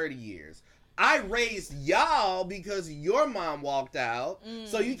together for 30 years. I raised y'all because your mom walked out.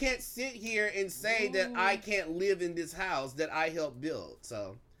 So you can't sit here and say that I can't live in this house that I helped build.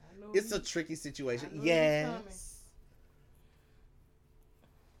 So it's a tricky situation. Yes.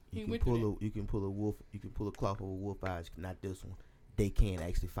 You can pull a cloth over wolf eyes. Not this one. They can't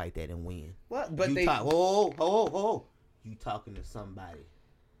actually fight that and win. What? But You talking to somebody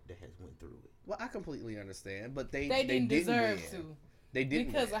that has went through it. Well, I completely understand, but they didn't deserve win. to. They didn't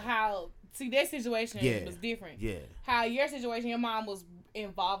because win. of how their situation was different. Yeah. How your situation, your mom was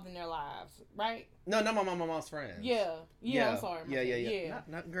involved in their lives, right? No, my mom's friends. Yeah. I'm sorry. Yeah.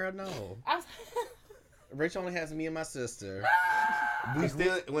 Not girl, no. Rachel only has me and my sister. We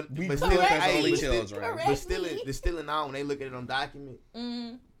still, We but grew still, up as hey, only but still, children. but still in all when they look at it on document,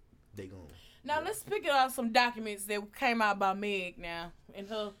 they gon'. Now let's pick up some documents that came out by Meg now and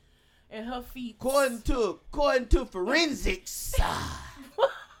her feet. According to forensics,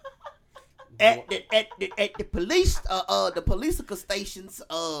 at the police the police stations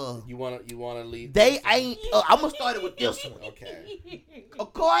You wanna leave? they ain't. I'm gonna start it with this one. Okay.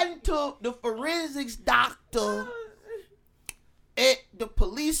 According to the forensics doctor at the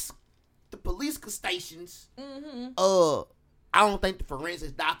police stations, I don't think the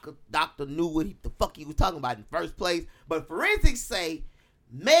forensics doctor knew what the fuck he was talking about in the first place. But forensics say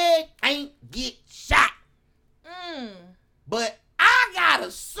Meg ain't get shot. But I got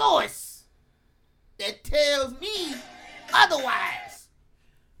a source that tells me otherwise.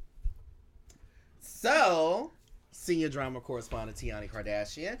 So, senior drama correspondent Tiani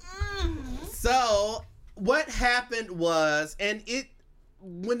Kardashian. So, what happened was,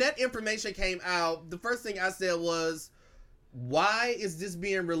 when that information came out, the first thing I said was, why is this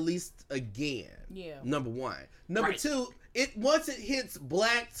being released again? Yeah. Number one. Number Right. two, once it hits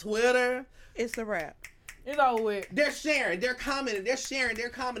Black Twitter, It's a wrap. It's all with. they're sharing, they're commenting,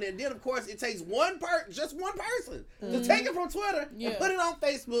 and then of course it takes just one person to take it from Twitter and put it on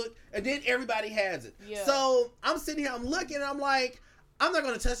Facebook, and then everybody has it. Yeah. So I'm sitting here, I'm looking, and I'm like, I'm not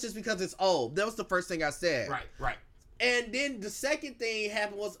going to touch this because it's old. That was the first thing I said. Right. And then the second thing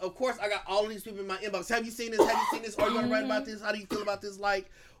happened was, of course, I got all of these people in my inbox. Have you seen this? Have you seen this? Are you going to write about this? How do you feel about this?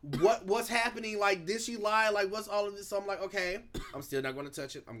 Like, what's happening? Like, did she lie? Like, what's all of this? So I'm like, okay, I'm still not going to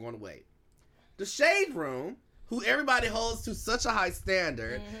touch it. I'm going to wait. The Shade Room, who everybody holds to such a high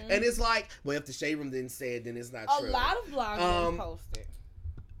standard, and it's like, well, if the Shade Room didn't say it, then it's not true. A lot of blogs posted.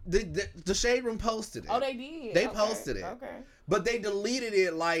 The Shade Room posted it. Oh, they did? They posted it. Okay. But they deleted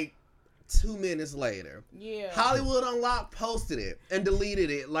it like 2 minutes later. Yeah. Hollywood Unlocked posted it and deleted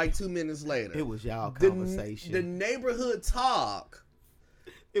it like 2 minutes later. It was y'all conversation. The Neighborhood Talk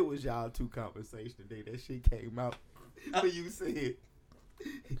It was y'all two conversation the day that shit came out. When you said,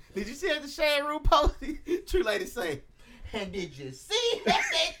 did you see the Shade Room post? True lady say, and did you see that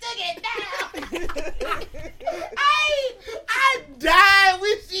they took it down? I died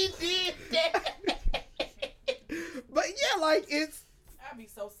when she did that. But yeah, like it's I'd be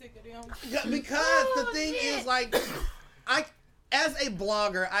so sick of them. because the thing is like I as a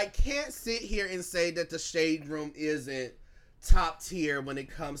blogger, I can't sit here and say that the Shade Room isn't top tier when it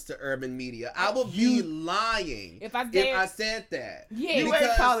comes to urban media. I would be lying if I said that. Yeah, You Because-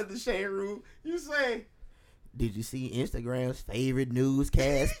 ain't call it the Shade Room. You say, did you see Instagram's favorite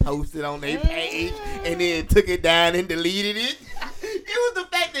newscast posted on their page and then took it down and deleted it? It was the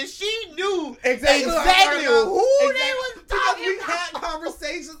fact that she knew exactly who Exactly. they was Because talking we about. had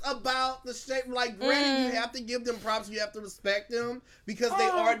conversations about the Shade. Like, granted, you have to give them props. You have to respect them because they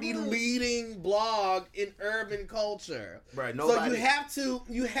are the leading blog in urban culture. Right, So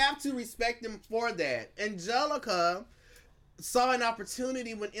you have to respect them for that. Angelica saw an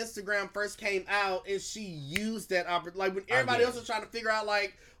opportunity when Instagram first came out, and she used that opportunity. Like when everybody else was trying to figure out,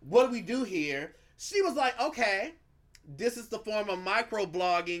 like, what do we do here? She was like, okay, this is the form of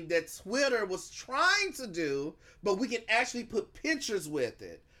microblogging that Twitter was trying to do, but we can actually put pictures with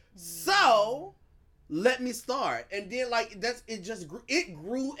it. So let me start. And then like it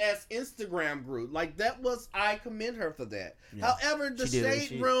grew as Instagram grew. Like I commend her for that. Yeah. However, the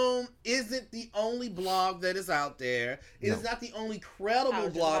Shade Room isn't the only blog that is out there. It is not the only credible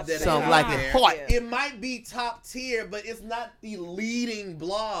blog that is Sounds out like there. it hot. It might be top tier, but it's not the leading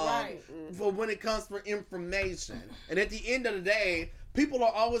blog for when it comes for information. And at the end of the day, people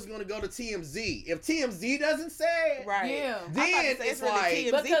are always going to go to TMZ. If TMZ doesn't say it, Right. Yeah. then it's like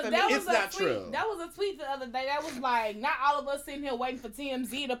Because that was it's not tweet. true. That was a tweet the other day. That was like, not all of us sitting here waiting for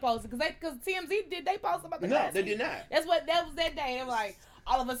TMZ to post it. Because TMZ they post about the No, last they week. did not. That was that day. They were like,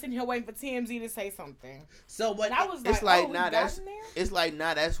 all of us sitting here waiting for TMZ to say something. So what And I was like, It's like we now got in there? it's like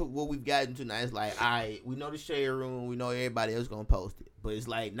now that's what we've gotten to now. It's like, all right, we know the Shade Room, we know everybody else gonna post it, but it's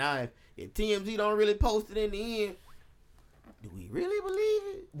like now if TMZ don't really post it in the end, do we really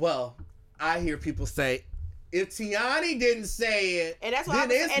believe it? Well, I hear people say, if Tiani didn't say it, And that's why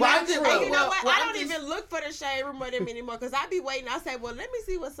then it's and not I'm just, true. and you know what? Well, I I'm don't just- even look for the Shade Room with them anymore because I be waiting. I say, well, let me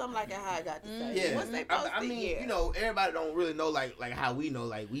see what something like how I got to say. Yeah, Once they post I it, mean, yeah. you know, everybody don't really know like how we know.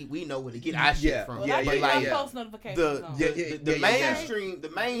 Like we know where to get our shit Yeah. from. Well, Yeah, I yeah, keep yeah, my yeah. post notifications The on. the mainstream the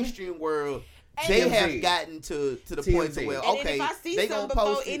mainstream world, they TMZ. have gotten to the point to TMZ. where And okay, then if I see they something gonna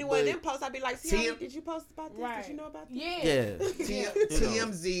before post it, anyone of but- them posts, I'd be like, TM did you post about this? Right. Did you know about this? yeah.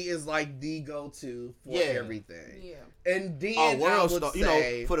 TMZ is like the go-to for Yeah. Yeah. And then Oh, I World would Star,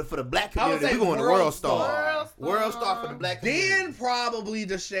 say, for the black I would community, say we going to World World Star. Star. World Star for the black community. then probably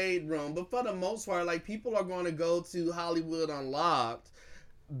the Shade Room. But for the most part, like people are going to go to Hollywood Unlocked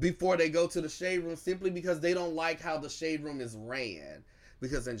before they go to the Shade Room simply because they don't like how the Shade Room is ran.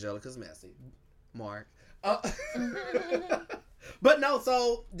 Because Angelica's messy. Mark. But no,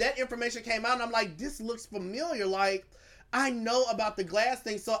 so that information came out and I'm like, this looks familiar. Like, I know about the glass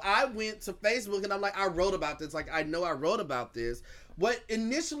thing. So I went to Facebook and I'm like, I wrote about this. Like, I know I wrote about this. What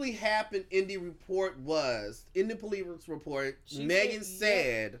initially happened in the report was, in the police report, Megan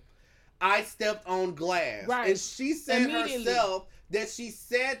said, I stepped on glass. Right. And she said Immediately. herself that she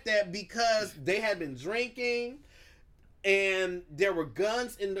said that because they had been drinking and there were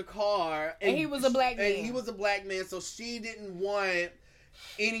guns in the car. And he was a black man. And he was a black man, so she didn't want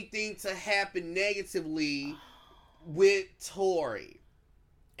anything to happen negatively with Tory.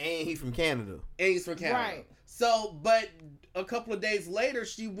 And he from Canada. And he's from Canada. Right. So, but a couple of days later,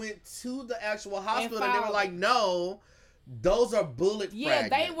 she went to the actual hospital and they were found- like, no, those are bullet Yeah,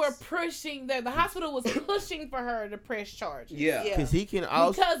 fragments. they were pushing, the hospital was pushing for her to press charges. Yeah. Yeah. Because he can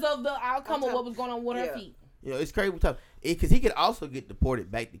also, Because of the outcome of what was going on with her Yeah. feet. you know, it's crazy. Because he could also get deported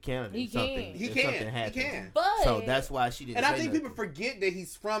back to Canada. He if something, can. He if can. something He happens. can. But So that's why she didn't. And I say think nothing. people forget that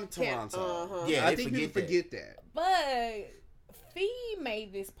he's from Toronto. Uh-huh. Yeah, I they think people forget that. But Fee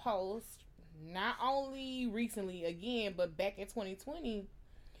made this post not only recently again, but back in 2020,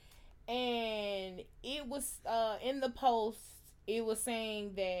 and it was in the post. It was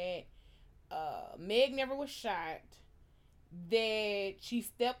saying that Meg never was shot. That she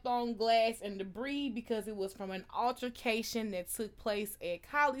stepped on glass and debris because it was from an altercation that took place at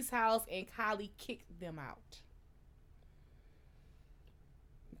Kylie's house, and Kylie kicked them out.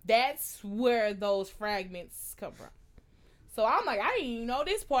 That's where those fragments come from. So I'm like, I didn't even know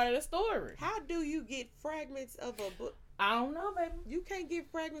this part of the story. How do you get fragments of a book? I don't know, baby. You can't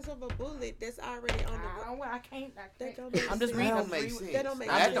get fragments of a bullet that's already on the. I can't. That don't make I'm just sense. reading. That I'm don't make reading. sense. That don't make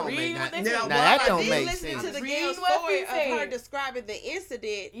Now, sense. that don't make Reading what they now, said. that I don't did make listen sense. to the Reading girl's what story she of her said. describing the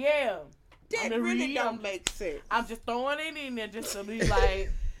incident. Yeah. That I'm really reading. don't make sense. I'm just throwing it in there just to be like,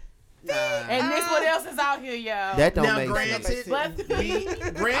 Nah. and this what else is out here, y'all. That don't Now, make granted, sense. But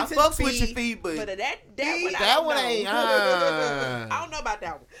I granted, fucks with your fee, feet, but But that one, I that don't one know. ain't. I don't know about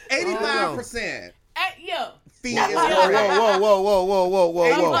that one. 85%. Yeah. Fee That's is why- correct. Whoa.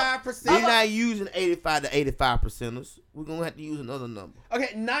 85%. We're not using 85 to 85%ers. We're gonna have to use another number.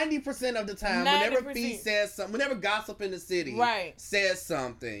 Okay, 90% of the time, whenever 90%. Fee says something, whenever Gossip in the City Right. says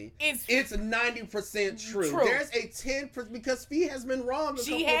something, It's it's 90% true. True. There's a 10% because Fee has been wrong.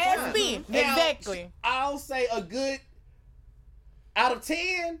 she couple has times. been. Now, Exactly. I'll say a good out of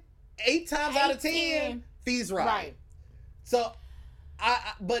 10, 8 times out of 10, 10. Fee's right. Right. So.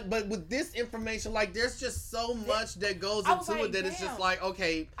 But with this information, like there's just so much that goes I was into it like, that it's damn. just like,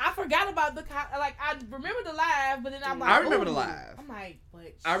 okay, I forgot about like I remember the live, but then I'm like, I remember the ooh. live. I'm like,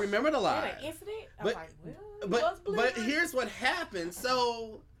 but I remember the They live. had an incident. I'm But- like, well, it was But Blizzard. here's what happened.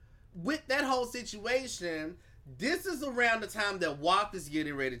 So with that whole situation, this is around the time that WAP is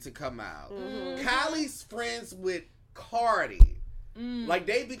getting ready to come out. Mhm. Kylie's friends with Cardi. Mm. Like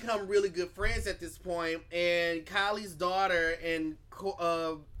they become really good friends at this point, and Kylie's daughter and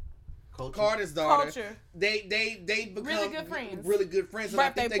Carter's daughter, Culture. they become Really good friends. Really good friends, and I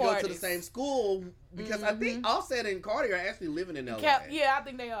Birthday think they go to the parties. same school because I think Offset and Cardi are actually living in LA. Yeah, I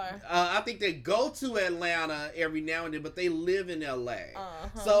think they are. I think they go to Atlanta every now and then, but they live in LA.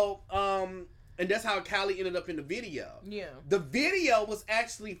 Uh-huh. So, and that's how Kylie ended up in the video. Yeah. The video was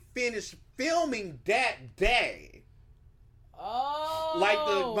actually finished filming that day. Oh. Like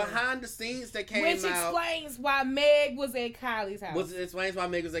the behind the scenes that came Which out. explains why Meg was at Kylie's house. Explains why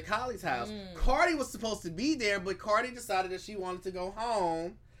Meg was at Kylie's house. Mm. Cardi was supposed to be there, but Cardi decided that she wanted to go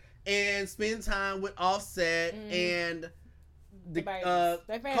home and spend time with Offset and the babies.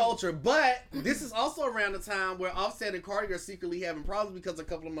 They family. Culture. But this is also around the time where Offset and Cardi are secretly having problems because a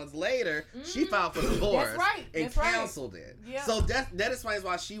couple of months later she filed for divorce That's right. and That's right. canceled it. Yeah. So that explains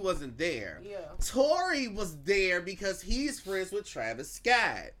why she wasn't there. Yeah. Tory was there because he's friends with Travis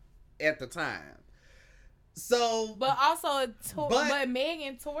Scott at the time. So, But also, But- but Meg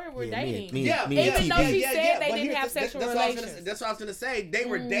and Tori were dating. Even though she said they But didn't have that's sexual what I was gonna- relations. That's what I was going to say. They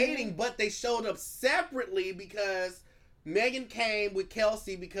were dating, but they showed up separately because Megan came with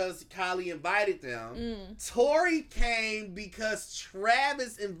Kelsey because Kylie invited them. Tori came because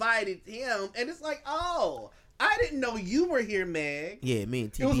Travis invited him. And it's like, oh, I didn't know you were here, Meg. Yeah, me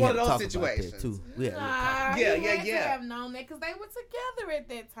and TD It was had one of to those talk about situations. that too. We had to talk. Nah, Yeah, he yeah, had yeah. to have known that because they were together at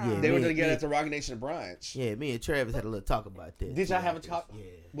that time. Yeah, They were me- together me- at the Rock Nation brunch. Yeah, me and Travis had a little talk about that. Did y'all too, have a like talk? this.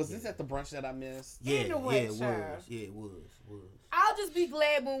 Yeah. Was yeah. this at the brunch that I missed? Yeah, Anyway, yeah, it child. was. Yeah, it was. I'll just be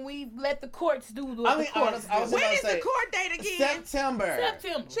glad when we let the courts do the I mean, courts honest, I was do. When gonna is say the court date again? September.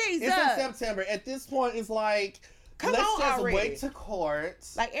 September. Jesus. It's in September. At this point, it's like, Come let's on just already. wait to court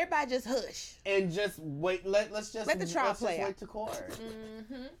Like everybody just hush. and just wait. Let's just Let the trial let's just play out. wait to court.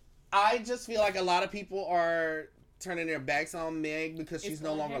 Mm-hmm. I just feel like a lot of people are turning their backs on Meg because she's It's no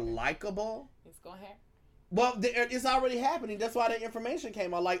gonna longer happen. likable. It's gonna happen. Well, it's already happening. That's why the information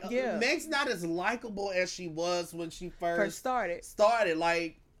came out. Like, Yeah. Meg's not as likable as she was when she First started. started.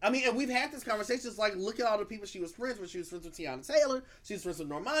 Like, I mean, and we've had this conversation. It's like, look at all the people she was friends with. She was friends with Tiana Taylor. She was friends with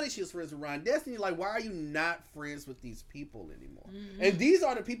Normani. She was friends with Ryan Destiny. Like, why are you not friends with these people anymore? And these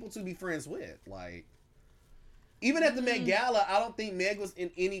are the people to be friends with. Like, even at the Met Gala, I don't think Meg was in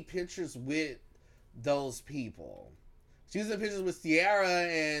any pictures with those people. She was in pictures with Ciara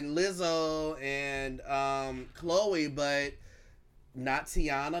and Lizzo and Chloe, but not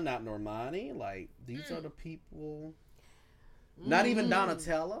Tiana, not Normani. Like, these are the people. Not even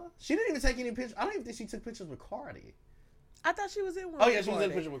Donatella. She didn't even take any pictures. I don't even think she took pictures with Cardi. I thought she was in one. Oh, yeah, she was in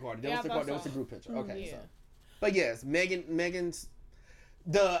Cardi. a picture with Cardi. That Yeah, was the I Cardi. thought That was the so. group picture. Okay, Yeah. so. But yes, Megan's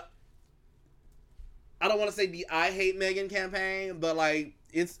I don't want to say the I Hate Megan campaign, but like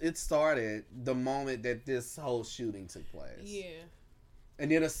it started the moment that this whole shooting took place. Yeah. And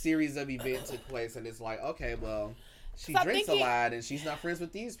then a series of events took place, and it's like, okay, well, she So I drinks a think lot, and she's not friends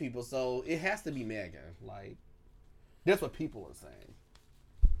with these people, so it has to be Megan. Like, that's what people are saying.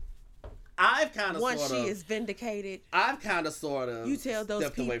 I've kind of Once sort she of, is vindicated, I've kind of sort of You tell those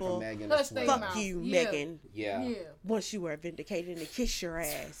stepped away people, from Megan. hush as they well. fuck mouth. you, Yeah. Megan. Yeah. Yeah. Once you were vindicated and kiss your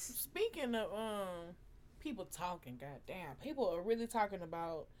ass. Speaking of people talking, goddamn, people are really talking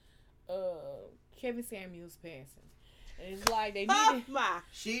about Kevin Samuels passing. And it's like they Oh need my.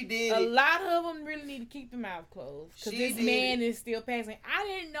 She did a it. lot of them really need to keep their mouth closed because She this did man is still passing. I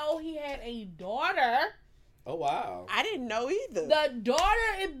didn't know he had a daughter. Oh wow. I didn't know either. The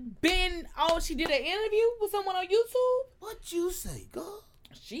daughter she did an interview with someone on YouTube. What you say, girl?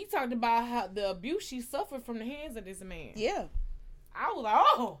 She talked about how the abuse she suffered from the hands of this man. Yeah. I was like,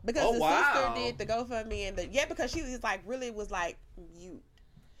 oh. Because Oh, the wow. sister did the GoFundMe and because she was like really was like mute.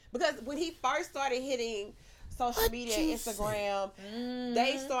 Because when he first started hitting social media and Instagram,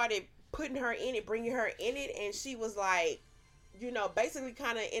 they started putting her in it, bringing her in it, and she was like, basically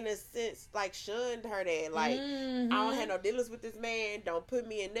kind of in a sense like shunned her dad. Like, I don't have no dealings with this man. Don't put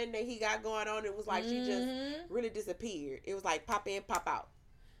me in nothing that he got going on. It was like she just really disappeared. It was like pop in, pop out.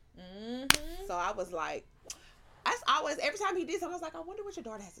 So I was like, every time he did something, I was like, I wonder what your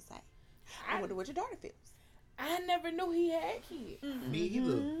daughter has to say. I wonder what your daughter feels. I never knew he had kids. Me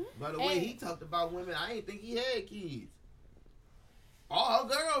either. By the way he talked about women, I ain't think he had kids. All her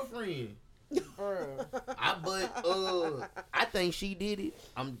girlfriend. I think she did it.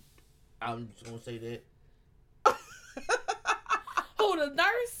 I'm just gonna say that. Who, the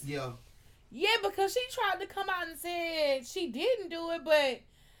nurse? Yeah. Yeah, because she tried to come out and said she didn't do it, but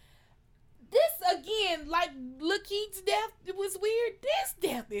this again, like Lakeith's death, it was weird. This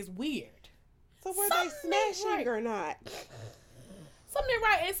death is weird. So were Something they smashing right. or not? Something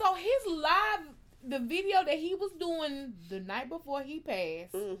right. And so his the video that he was doing the night before he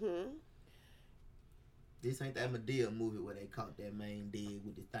passed. This ain't that Madea movie where they caught that man dead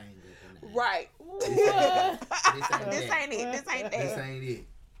with the thing up in the Right. This ain't it. This ain't that. This ain't it.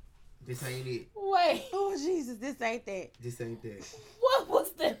 This ain't it. Wait, Oh Jesus, this ain't that. This ain't that. what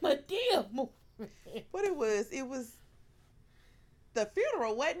was that Madea movie? What it was the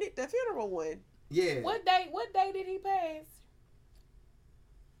funeral, wasn't it? The funeral one. Yeah. What day did he pass?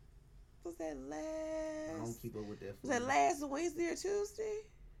 Was that I don't last? keep up with that. Was that last Wednesday or Tuesday?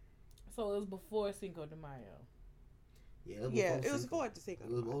 So it was before Cinco de Mayo. Yeah, It was Cinco. before the Cinco.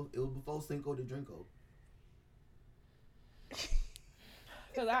 It was before Cinco de Drinko.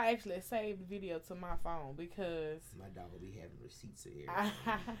 Because I actually saved the video to my phone because My dog will be having receipts here.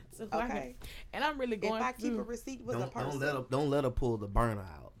 Okay. And I'm really If going I keep a through. receipt with a person. Don't let her pull the burner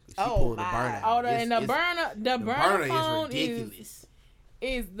out. She Oh, pulled the my. burner Oh, out. and the burner phone is ridiculous.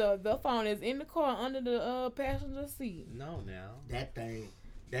 is the phone is in the car under the passenger seat. No, now. That thing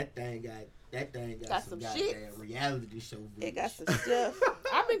got Got some some shit. goddamn reality show. It got some stuff.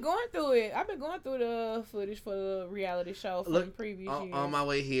 I've been going through it. I've been going through the footage for the reality show from the previous years. On my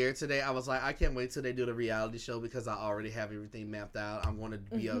way here today, I was like, I can't wait till they do the reality show because I already have everything mapped out. I'm going to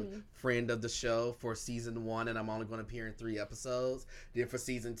be a friend of the show for season 1, and I'm only going to appear in 3 episodes. Then for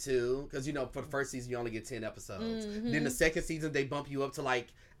season 2, because for the first season you only get 10 episodes. Then the second season they bump you up to like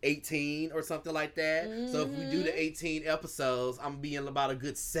 18 or something like that. So if we do the 18 episodes, I'm being about a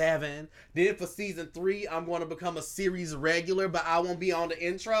good 7. Then for season 3, I'm going to become a series regular, but I won't be on the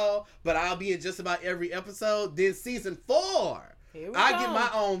intro, but I'll be in just about every episode. Then season 4, I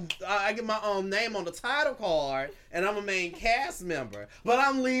get my own name on the title card, and I'm a main cast member. But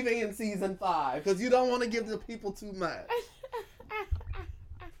I'm leaving in season 5 because you don't want to give the people too much.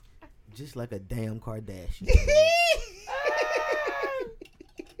 Just like a damn Kardashian.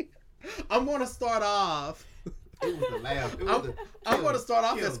 I'm going to start off. It was a laugh. I'm going to start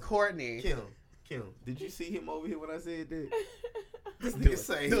off Kim, as Courtney. Kim, did you see him over here when I said that? This Do nigga it.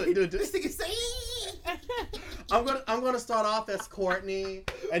 say. Do it. This nigga say. I'm gonna start off as Courtney,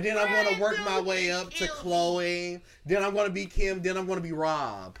 and then I'm gonna work my way up to Chloe. Then I'm gonna be Kim. Then I'm gonna be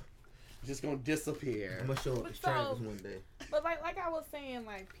Rob. Just gonna disappear. I'm gonna show up as So- Travis one day. But like I was saying,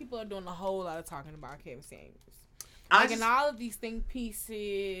 like people are doing a whole lot of talking about Kevin Samuels. I Making all of these think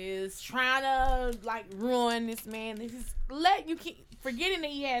pieces, trying to like ruin this man. This is forgetting that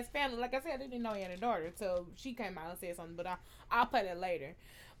he has family. Like I said, I didn't know he had a daughter until she came out and said something. But I'll play that later.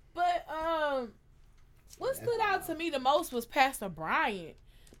 But what stood out to me the most was Pastor Bryant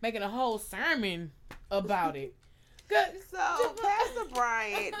making a whole sermon about it. So Pastor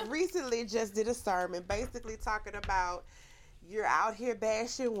Bryant recently just did a sermon basically talking about you're out here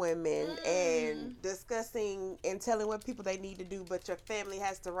bashing women and discussing and telling what people they need to do, but your family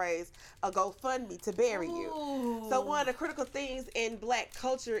has to raise a GoFundMe to bury you. So one of the critical things in Black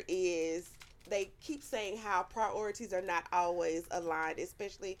culture is they keep saying how priorities are not always aligned,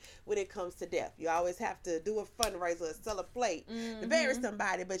 especially when it comes to death. You always have to do a fundraiser or sell a plate to bury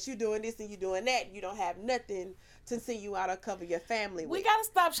somebody, but you doing this and you doing that, and you don't have nothing to send you out or cover your family with. We gotta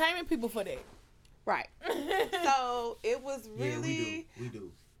stop shaming people for that. Right. So it was really, we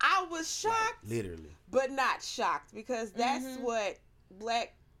do. I was shocked, Literally. but not shocked, because that's what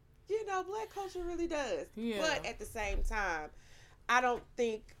Black culture really does. Yeah. But at the same time, I don't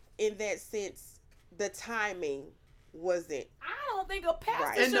think in that sense the timing wasn't. I don't think a pastor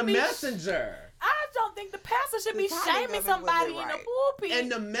Right. should And the be messenger. I just don't think the pastor should be The timing shaming of it somebody wasn't in the right. pulpit.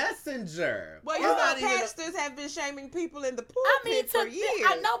 And the messenger. Well, you It's know, not even a- pastors have been shaming people in the pulpit I mean, for years.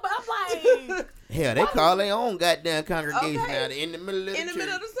 I know, but I'm like, Hell, they call their own goddamn congregation Okay. out in the middle of the in the church.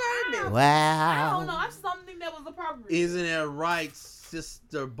 middle of the sermon. Wow. I don't know. I just don't think that was appropriate. Isn't it right,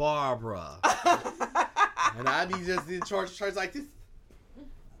 Sister Barbara? And I be just in church like this.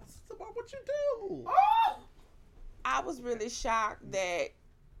 Sister Barbara, what you do? Oh! I was really shocked that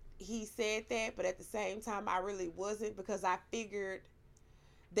he said that, but at the same time, I really wasn't, because I figured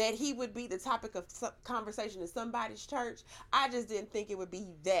that he would be the topic of conversation in somebody's church. I just didn't think it would be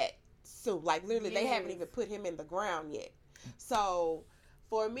that soon. Like, literally, they haven't Yes. even put him in the ground yet. So,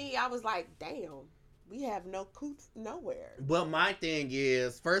 for me, I was like, damn, we have no couth nowhere. But my thing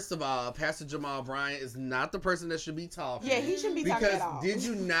is, first of all, Pastor Jamal Bryant is not the person that should be talking. Yeah, he shouldn't be talking Because at all. did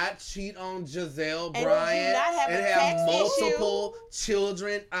you not cheat on Giselle And did you Bryant not have a and have tax multiple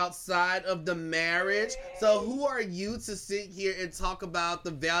children outside of the marriage? So who are you to sit here and talk about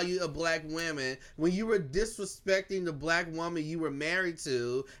the value of black women when you were disrespecting the black woman you were married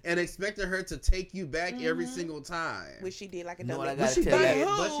to and expecting her to take you back every single time? Which she did like a You know dumb what I bitch. gotta she tell did, you?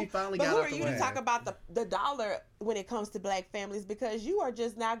 but she finally But got who out are the you way. to talk about the dollar when it comes to black families? Because you are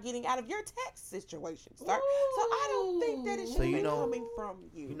just now getting out of your tax situation, sir. So I don't think that it should So you be know- coming from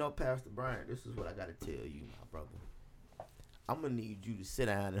you. You know, Pastor Bryant, this is what I gotta tell you, my brother. I'm gonna need you to sit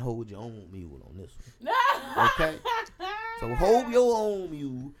down and hold your own mule on this one. Okay? So hold your own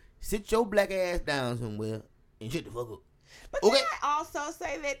mule, sit your black ass down somewhere, and shut the fuck up. But Okay. can I also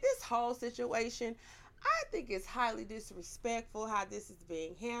say that this whole situation, I think it's highly disrespectful how this is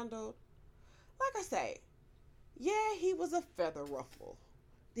being handled. Like I say, yeah, he was a feather ruffle.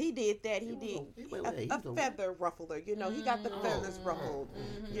 He did that. He did a feather ruffler. You know, he got the feathers ruffled.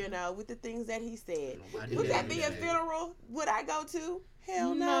 You know, with the things that he said. Would that be a funeral? Would I go to?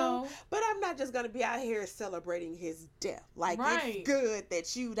 Hell no. No. But I'm not just gonna be out here celebrating his death. Like, Right. it's good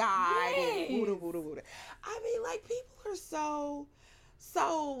that you died and Yes. wooda wooda wooda. I mean, like, people are so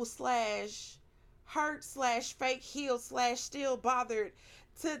slash hurt slash fake healed slash still bothered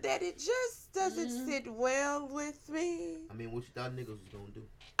to that it just doesn't sit well with me. I mean, what you thought niggas was gonna do?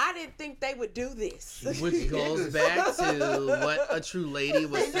 I didn't think they would do this. Which goes back to what a true lady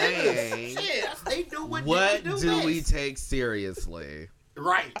was saying. Shit, they do what What niggas do we best. take seriously?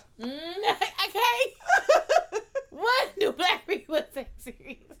 Right. Okay. What do black people take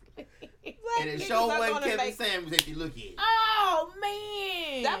seriously? Black And it niggas show are one gonna Kevin make- Samuels if you look at it. Oh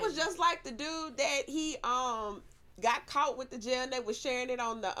man, That was just like the dude that he got caught with the jail and they was sharing it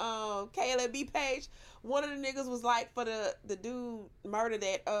on the KLB page. One of the niggas was like, for the dude murder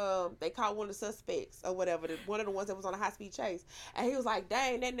that they caught one of the suspects or whatever, one of the ones that was on a high speed chase, and he was like,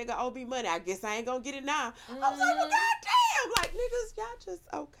 dang, that nigga owe me money. I guess I ain't gonna get it now. I was like, well, goddamn, like, niggas, y'all just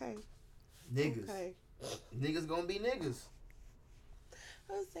okay. Niggas. Okay. Niggas gonna be niggas.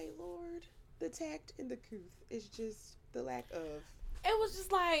 I would say, Lord, the tact and the couth is just the lack of. It was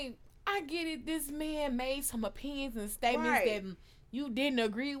just like, I get it. This man made some opinions and statements Right. that you didn't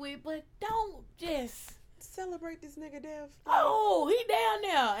agree with, but don't just, Celebrate this nigga death. oh, he down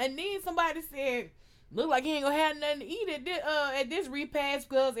there. And then somebody said, look like he ain't gonna have nothing to eat at this repast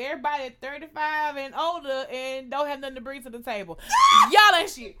because everybody at 35 and older and don't have nothing to bring to the table. Y'all ain't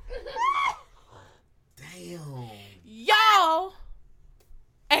shit. Damn. Y'all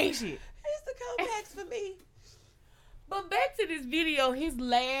ain't shit. It's the comebacks for me. But back to this video, his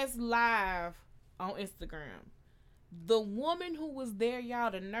last live on Instagram. The woman who was there, y'all,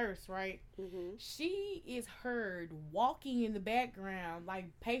 the nurse, right? Mm-hmm. She is heard walking in the background, like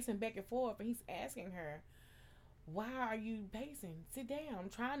pacing back and forth, and he's asking her, why are you pacing? Sit down. I'm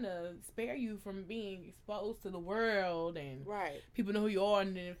trying to spare you from being exposed to the world and Right. people know who you are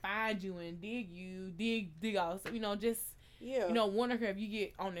and then find you and dig all, so, just, Yeah. wonder her if you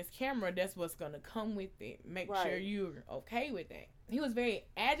get on this camera, that's what's going to come with it. Make sure Right. you're okay with that. He was very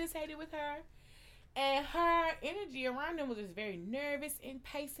agitated with her. And her energy around him was just very nervous and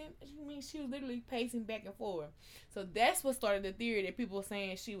pacing. I mean, she was literally pacing back and forth. So that's what started the theory that people were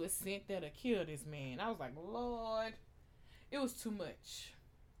saying she was sent there to kill this man. I was like, Lord, it was too much.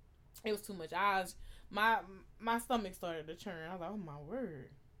 It was too much. My stomach started to churn. I was like, oh my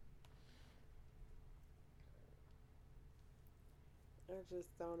word. I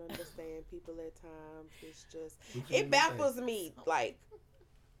just don't understand people at times. It's just, What you it mean baffles me. Like,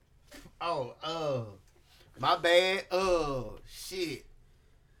 Oh, my bad. Shit.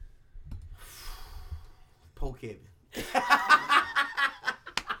 Poor Kevin.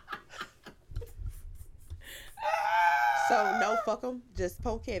 so no, fuck him. Just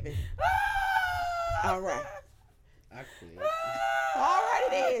poke Kevin. All right. I quit. All right,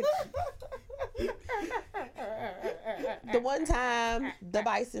 it is. The one time the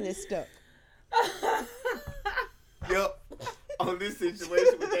bison is stuck. Yep. On this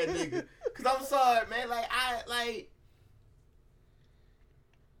situation with that nigga. Cause I'm sorry, man. Like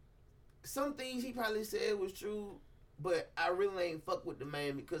some things he probably said was true, but I really ain't fuck with the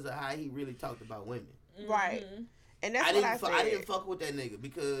man because of how he really talked about women. Right. And that's what I said. I didn't fuck with that nigga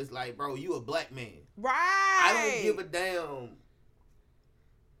because, like, bro, you a black man. Right. I don't give a damn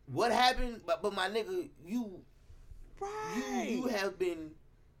what happened, but my nigga, you have been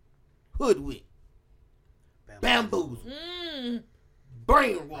hoodwinked, bamboozled,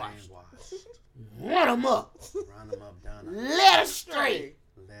 brainwashed. Run them up. Run them up, down. Led astray.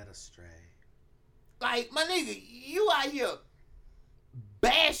 Led astray. Like, my nigga, you out here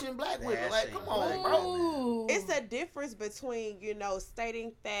bashing black women. Like, come on, bro. It's a difference between,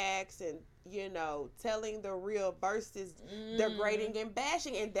 stating facts and, telling the real versus degrading and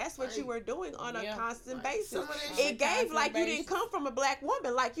bashing. And that's what you were doing on a constant basis. It gave like you didn't come from a black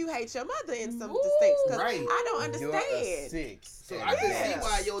woman, like you hate your mother in some distinct. Because I don't understand. So I can see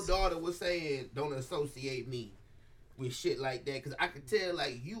why your daughter was saying, don't associate me with shit like that. Because I could tell,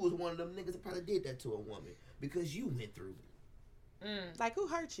 like, you was one of them niggas that probably did that to a woman. Because you went through it. Like, who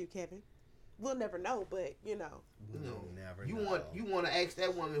hurt you, Kevin? We'll never know, but We'll never you know. You want to ask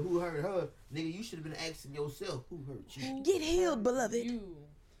that woman who hurt her, nigga? You should have been asking yourself who hurt you. Get healed, beloved.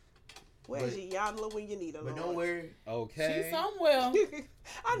 Where's But- Yamla when you need her? But Lord? don't worry. Okay. She's somewhere.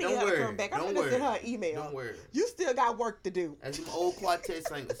 I need Don't her to worry. come back. I'm Don't gonna send her worry. an email. Don't worry. You still got work to do. As them old quartet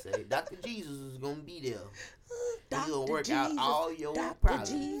singers say, Dr. Jesus is gonna be there. He's Dr. gonna work Jesus, out all your Dr. problems.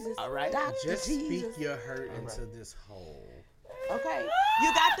 Jesus, All right. Dr. Just Jesus. speak your hurt All into right. this hole. Okay,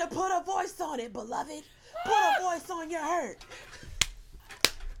 you got to put a voice on it, beloved. Put a voice on your hurt.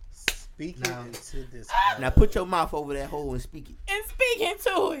 Speak Now- it into this hole. Now put your mouth over that hole and speak it. And speaking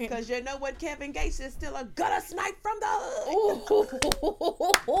to it. Because you know what, Kevin Gates is still a gutter snipe from the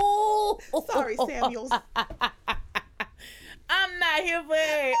hood. Sorry, Samuels. I'm not here for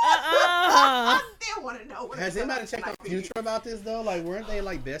it. I still want to know. What Has a anybody gutter checked out snipe Future about this though? Like, weren't they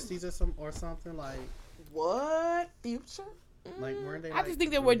like besties or something? Like, What? Future? weren't they? I just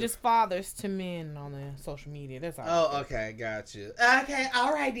think that we're just fathers to men on the social media. That's all. Oh, okay, got you. Okay,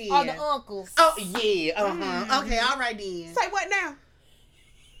 all right then. All the uncles. Oh yeah, Okay, all right then. Say what now?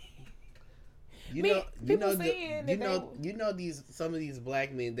 People saying that these some of these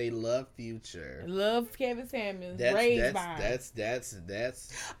black men, they love Future. Love Kevin Samuels. That's Raised by him.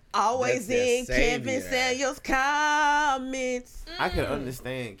 that's Always That's their in Kevin savior. Samuels' comments. I can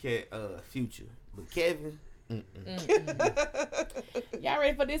understand Future, but Kevin. Y'all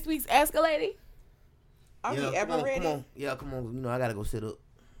ready for this week's Ask a Lady? Are we ever ready? Come on. Yeah, come on. I gotta go sit up.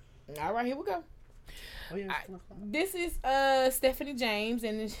 All right, here we go. Oh, yeah. This is Stephanie James,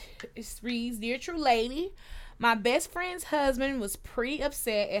 and it reads, Dear True Lady, my best friend's husband was pretty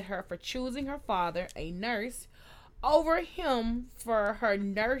upset at her for choosing her father, a nurse, over him for her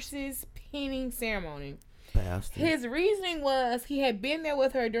nurse's pinning ceremony. Bastard. His reasoning was he had been there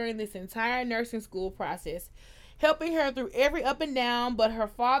with her during this entire nursing school process, helping her through every up and down, but her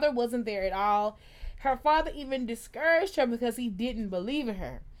father wasn't there at all. Her father even discouraged her because he didn't believe in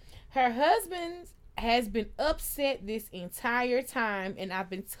her. Her husband has been upset this entire time, and I've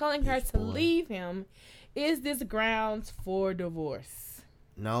been telling her to leave him. Is this grounds for divorce?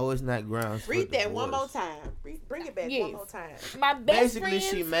 No, it's not grounds. for Read that divorce. one more time. Bring it back Yes. one more time. My best Basically, friend.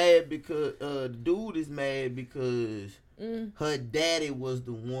 she mad because the dude is mad because her daddy was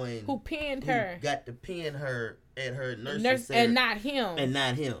the one who pinned who her. got to pin her at her nursing Nurse, center, and not him. and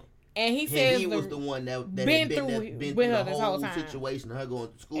not him. And he And says he was the one that been had through been with through her the this whole whole time. situation, her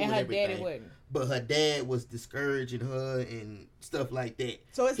going to school and and, her everything. daddy wouldn't. But her dad was discouraging her and stuff like that.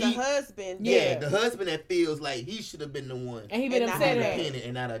 So it's the He- husband. Yeah, Yeah. the husband that feels like he should have been the one And he been And not upset her at dad. her. pinning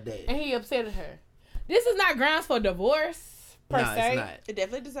and not her dad. And he upset at her. This is not grounds for divorce, per No, se. it's not. It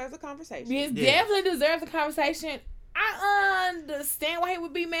definitely deserves a conversation. It Yeah. definitely deserves a conversation. I understand why he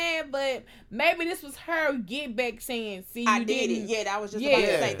would be mad, but maybe this was her get back saying, see, I you did didn't. it. Yeah, that was just Yeah. about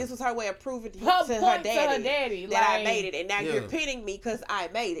to say. This was her way of proving to Her her point daddy, to her daddy. that I like, made it, and now Yeah. you're pinning me because I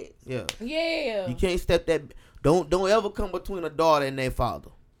made it. Yeah. Yeah. You can't step that. Don't ever come between a daughter and their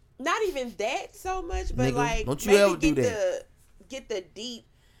father. Not even that so much, but Nigga, like don't you maybe ever do get that. get the deep.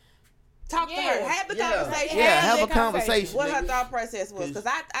 Talk to Yeah. her. Have the Yeah. conversation. Yeah, have that a conversation. What her nigga. thought process was, because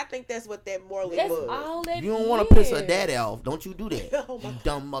I think that's what that morally That's was. all that You don't want to piss her is. daddy off. Don't you do that. Oh my You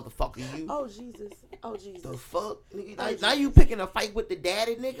dumb motherfucker, you. Oh Jesus! Oh Jesus! The fuck, nigga? Now, Jesus. now you picking a fight with the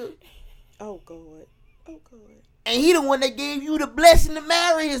daddy, nigga. Oh God! Oh God! And he the one that gave you the blessing to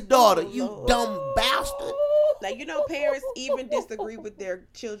marry his daughter. Oh, You Lord. dumb bastard. Like, you know, parents even disagree with their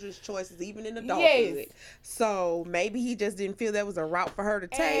children's choices, even in adulthood. Yes. So maybe he just didn't feel that was a route for her to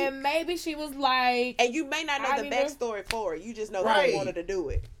take. And maybe she was like, And you may not know the backstory for it. You just know that he wanted to do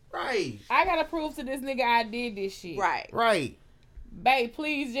it. Right. I gotta prove to this nigga I did this shit. Right. Right. Babe,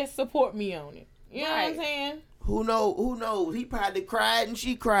 please just support me on it. You know what I'm saying? Who knows? He probably cried and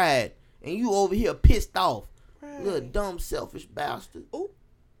she cried. And you over here pissed off. Right. Little dumb, selfish bastard. Ooh.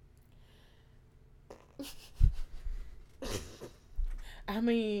 I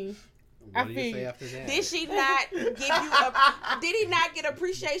mean, What do you say after that? Did she not give you did he not get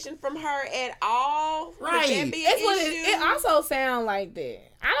appreciation from her at all? Right. Could that be an it's what issue? it also sound like that.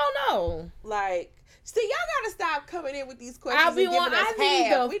 I don't know. Like, see, y'all gotta stop coming in with these questions I be and giving want- us I need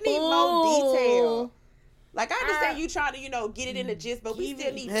half. the We need more full- detail. Like, I understand you trying to, get it in the gist, but we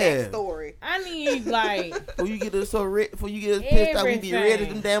still need backstory. I need like Before you get us pissed off, we be rid of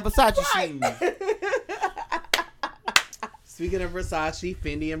them damn Versace shoes. Speaking of Versace,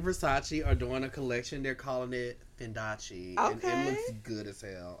 Fendi and Versace are doing a collection. They're calling it Fendachi. And Okay. it looks good as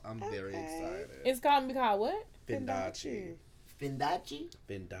hell. I'm very excited. it's called what? Fendachi. Fendachi?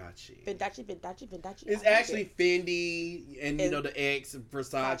 Fendachi. Fendachi. It's actually Fendi and the ex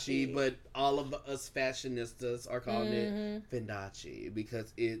Versace, but all of us fashionistas are calling it Fendachi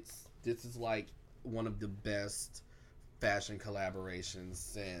because this is like one of the best fashion collaborations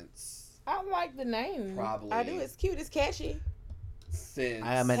since I like the name. probably I do. It's cute. It's catchy. since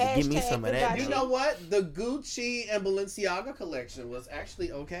I meant to give me some of that. Hashtag you know what? The Gucci and Balenciaga collection was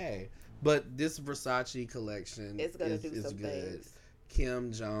actually okay. But this Versace collection It's gonna do is some good. things.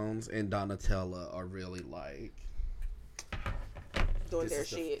 Kim Jones and Donatella are really like Doing their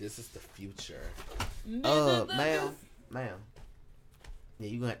shit. This is the future. Ma'am. Yeah,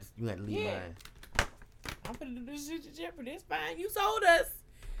 you gonna have to leave Yeah. mine. I'm gonna do this shit to Jeopardy. It's fine. You sold us.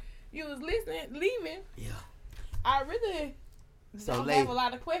 You was listening, leaving. Yeah. I really So, don't lady- have a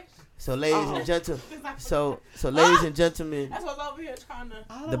lot of questions. So, ladies and gentlemen, So ladies and gentlemen, that's what's over here trying to.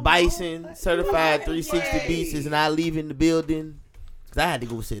 the Bison Certified 360 Yay. Beats is not leaving the building. Cause I had to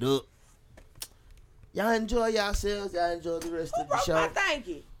go sit up. Y'all enjoy yourselves. Y'all enjoy the rest Who of the broke my show.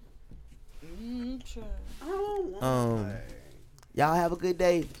 thanky? Sure. I don't want Y'all have a good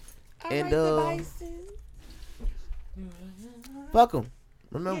day. All And, right, the Bison. Fuck them.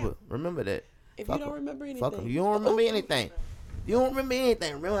 Remember that. If fuck you don't 'em. remember anything. Fuck them. You don't remember anything. You don't remember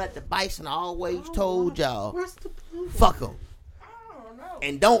anything. Remember that the Bison always told y'all. Fuck them. I don't know.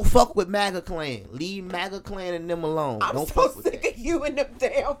 And don't fuck with MAGA Clan. Leave MAGA Clan and them alone. I'm don't so fuck with sick that. of you and them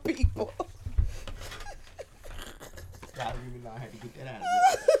damn people. I had to get that out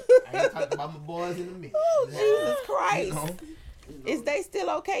of I ain't talking about my boys in a minute. Oh, Jesus Christ. You know? Is they still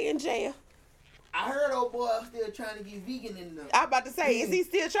okay in jail? I heard old boy still trying to get vegan in them. I'm about to say, is he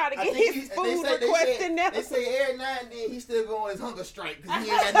still trying to I get think his they food say- request in there? They say every now and then he still go on his hunger strike because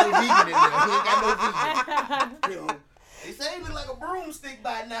he ain't got no vegan in there. He ain't got no vegan. You know? They say he look like a broomstick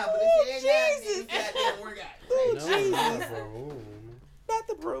by now, but they say every now and then he goddamn work out. Oh, No, Jesus. not for a room. Not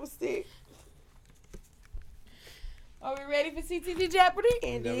the broomstick. Are we ready for CTT Jeopardy?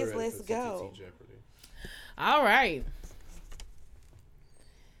 And Never is ready let's for go. CTT Jeopardy. All right.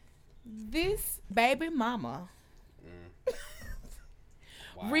 This baby mama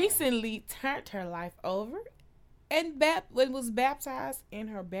Wow. recently turned her life over and was baptized in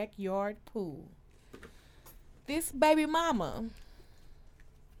her backyard pool. This baby mama.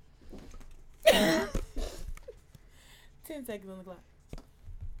 10 seconds on the clock.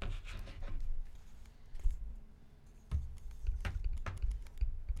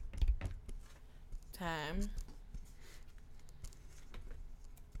 Time.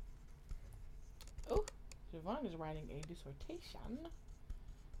 Oh, Javon is writing a dissertation.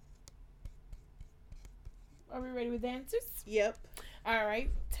 Are we ready with the answers? Yep. All right,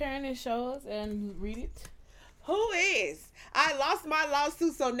 turn and show us and read it. Who is? I lost my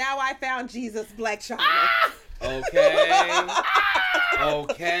lawsuit, so now I found Jesus Black China. Okay.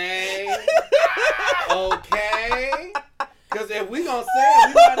 Okay. Okay. Because if we gonna say it,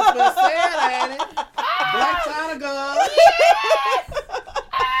 we might as well say it, ain't it? Black China girl.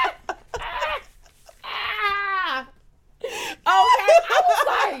 Okay, I was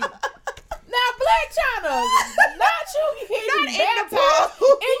like, now Black China, not you getting Not in the baptized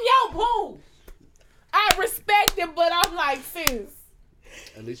pool. in your pool. I respect it, but I'm like, sis,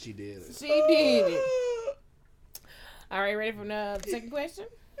 At least she did it. she did it. All right, ready for the second question?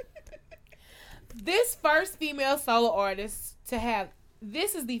 This is the first female solo artist to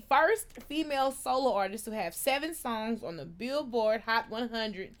have 7 songs on the Billboard Hot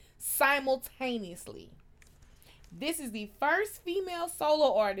 100 simultaneously. This is the first female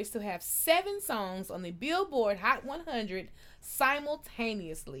solo artist to have 7 songs on the Billboard Hot 100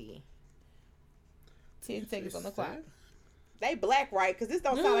 simultaneously. 10 seconds on the clock. They black, right? Because this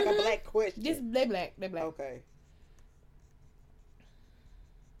don't sound like a black question. They black. They black. Okay.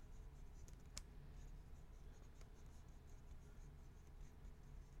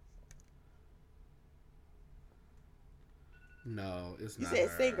 No, it's You not. said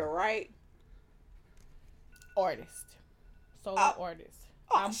her. singer, right? Artist. Solo artist.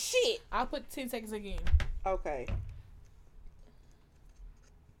 Oh, shit. I'll put 10 seconds again. Okay.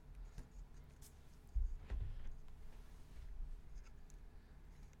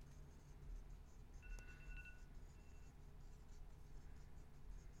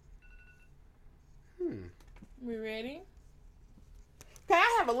 We ready? Okay,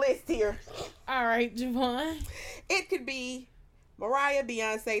 I have a list here. All right, Javon. It could be Mariah,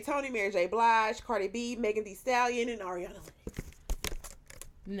 Beyonce, Tony, Mary J. Blige, Cardi B, Megan Thee Stallion, and Ariana Lewis.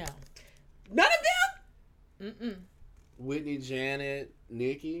 No. None of them? Mm-mm. Whitney, Janet,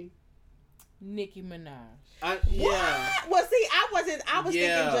 Nicki. Nicki Minaj. Yeah. What? Well, see, I was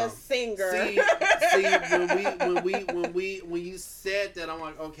thinking just singer. See, when you said that, I'm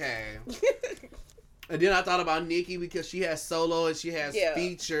like, okay. And then I thought about Nicki because she has solo and she has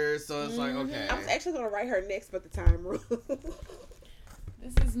features, so it's like, okay. I was actually gonna write her next, but the time rule.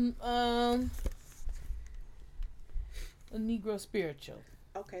 This is a Negro spiritual.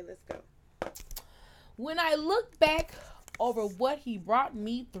 Okay, let's go. When I look back over what he brought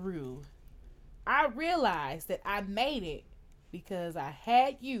me through, I realized that I made it because I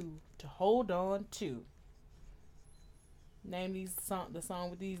had you to hold on to. Name the song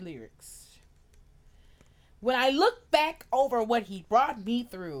with these lyrics. When I look back over what he brought me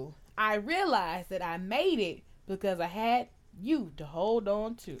through, I realized that I made it because I had you to hold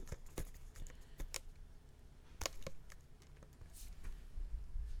on to.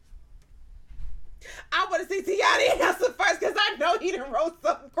 I want to see Tiana answer first because I know he done wrote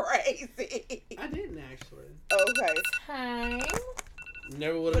something crazy. I didn't actually. Okay. Time.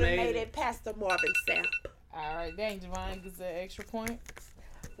 Never would Would have have made made it. it past the Marvin Sapp. All right, dang, Javon gets an extra point.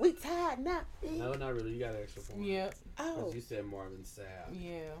 We tied now. No, not really. You got an extra point. Yep. Oh. Because you said Marvin Sapp.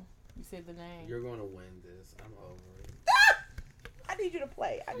 Yeah. You said the name. You're going to win this. I'm over it. I need you to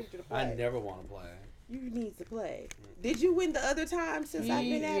play. I never want to play. You need to play. Did you win the other time since I've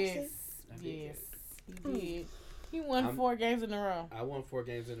been absent? Yes. He did. He won 4 games in a row. I won 4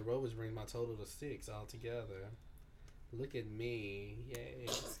 games in a row, which brings my total to 6 altogether. Look at me. Yay.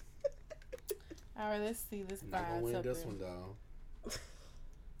 All right, let's see. Let's I'm not find going to win something. this one, though.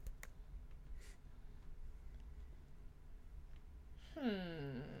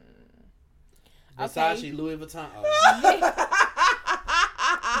 Versace, Louis Vuitton. Oh.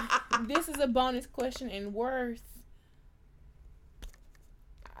 This is a bonus question and worth.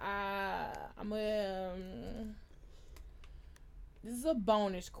 This is a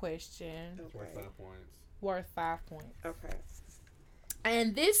bonus question. It's worth 5 points. Worth 5 points. Okay.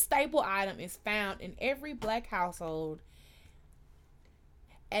 And this staple item is found in every black household.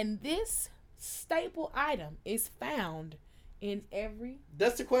 And this staple item is found in every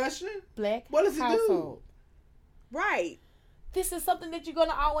That's the question? black What does it do? household. Right. This is something that you're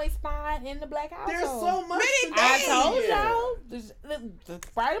gonna always find in the black household. There's so much Many to I things. told here. y'all. Just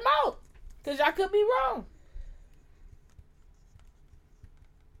write them out. Because y'all could be wrong.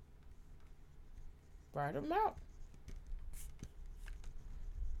 Write them out.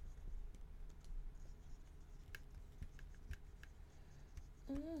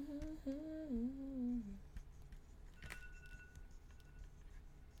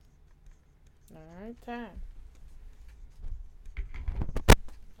 All right, time.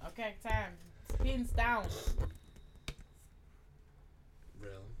 Okay, time. Pins down.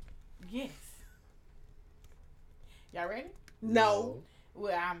 Really? Yes. Y'all ready? No.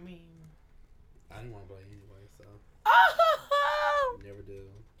 Well, I mean. I didn't want to play anyway, so Oh! never do.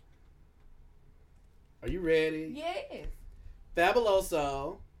 Are you ready? Yes.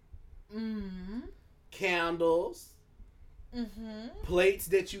 Fabuloso, Mm-hmm. candles, Mm-hmm. plates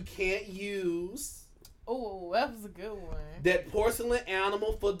that you can't use, Oh, that was a good one. that porcelain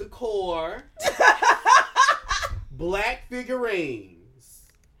animal for decor, black figurines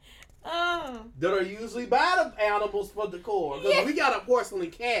that are usually by the animals for decor. Because Yeah. we got a porcelain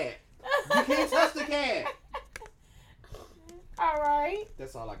cat. You can't touch the cat. All right.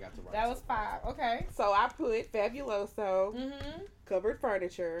 That's all I got to write. That was 5. Okay. So I put Fabuloso, Mm-hmm. covered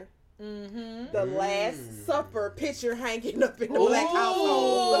furniture, Mm-hmm. the Last Supper picture hanging up in the black Ooh.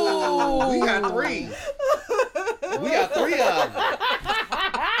 household. We got 3. We got 3 of them.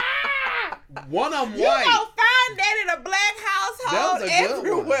 One of them You white. gonna find that That was a good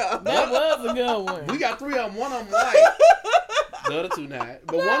everywhere. one. That was a good one. We got 3 of them. 1 of them white. The other 2 not.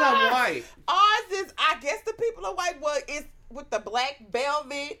 But 1 of them white. Ours is, I guess the people are white, but it's with the black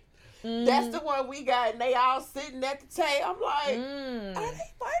velvet. That's the one we got, and they all sitting at the table. I'm like, are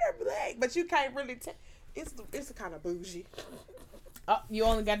they white or black? But you can't really tell. It's kind of bougie. Oh, you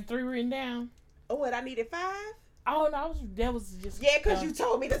only got 3 written down. Oh, what, I needed 5? Oh no, that was just Yeah, because you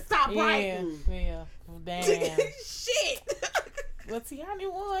told me to stop yeah, writing. yeah. Damn. Shit. But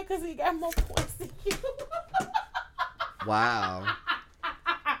Tiani won because he got more points than you. Wow.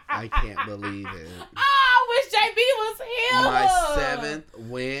 I can't believe it. I wish JB was here. My 7th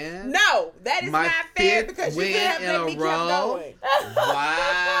win. No, that is My not fair 5th because you win could have in let a me keep row. going.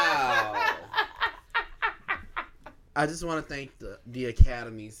 Wow. I just want to thank the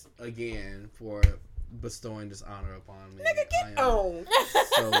academies again for bestowing this honor upon me. Nigga, get I am on.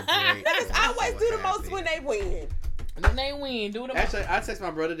 So great. Niggas always do the most when they win. Then they win. Do them. Actually, I texted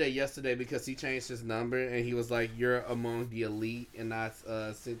my brother that yesterday because he changed his number and he was like, "You're among the elite," and I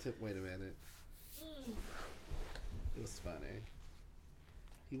sent him. Wait a minute. It was funny.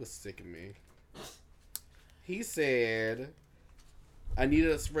 He was sick of me. He said, "I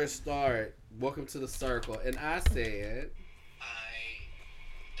needed a fresh start. Welcome to the circle," and I said, I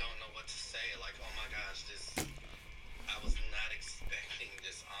don't know what to say. Like, oh my gosh, I was not expecting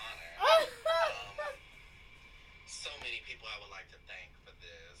this honor. So many people I would like to thank for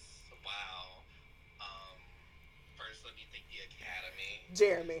this. Wow. First, let me thank the Academy.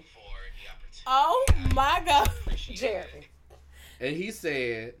 Jeremy. For the opportunity. Oh my God. I appreciate Jeremy. it. and he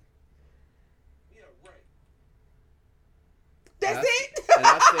said, Yeah, right. That's it? and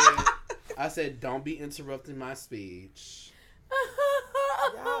I said, "Don't be interrupting my speech."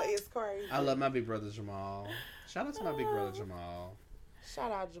 Y'all is crazy. I love my big brother Jamal. Shout out to my big brother Jamal.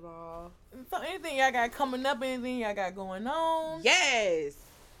 Shout out, Jamal. So anything y'all got coming up? Anything y'all got going on? Yes.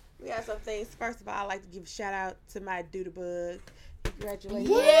 We got some things. First of all, I'd like to give a shout out to my Doodlebug. Congratulations.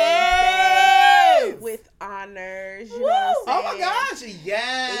 Yes! With honors. You know what I'm Oh saying? my gosh,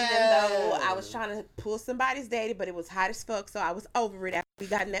 yes. Even though I was trying to pull somebody's daddy, but it was hot as fuck, so I was over it after we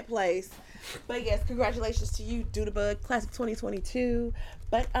got in that place. But yes, congratulations to you, Doodlebug, Class of 2022.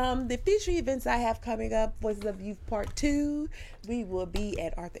 But the future events I have coming up, Voices of Youth Part 2, we will be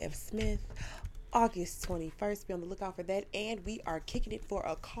at Arthur F. Smith August 21st. Be on the lookout for that. And we are kicking it for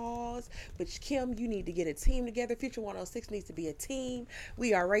a cause, which, Kim, you need to get a team together. Future 106 needs to be a team.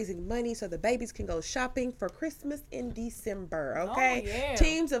 We are raising money so the babies can go shopping for Christmas in December, okay? Oh, yeah.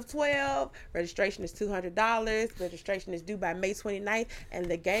 Teams of 12. Registration is $200. Registration is due by May 29th. And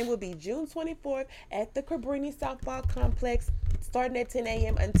the game will be June 24th at the Cabrini Softball Complex, starting at 10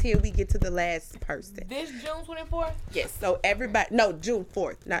 a.m. until we get to the last person. This June 24th? Yes, so everybody, no, June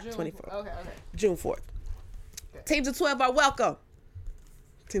 4th, not June 24th. Okay. June 4th. Teams of 12 are welcome.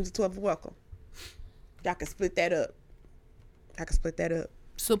 Teams of 12 are welcome. Y'all can split that up.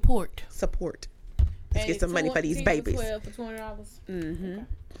 Support. Support. Let's get some money for these babies. 12 for $200. Mm-hmm. Okay.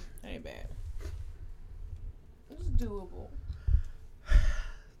 Ain't bad. It's doable.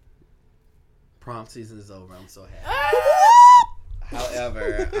 Prom season is over. I'm so happy.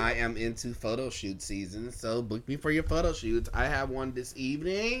 However, I am into photo shoot season, so book me for your photo shoots. I have one this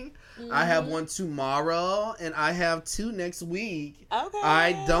evening. I have one tomorrow, and I have 2 next week. Okay.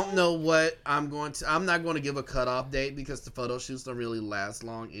 I don't know what I'm not going to give a cutoff date because the photo shoots don't really last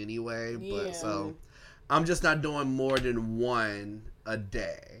long anyway. Yeah. But so I'm just not doing more than 1 a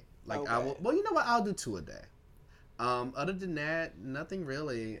day. Like I will. Well, you know what? I'll do 2 a day. Other than that, nothing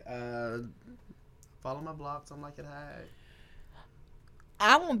really. Follow my blog, so I'm like it high.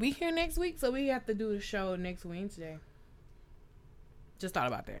 I won't be here next week, so we have to do the show next Wednesday. Just thought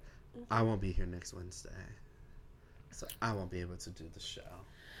about that. I won't be here next Wednesday, so I won't be able to do the show.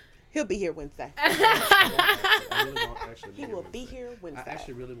 He'll be here Wednesday. I really won't actually He will be here Wednesday. I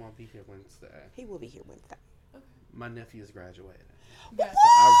actually really won't be here Wednesday. He will be here Wednesday. My nephew is graduating, so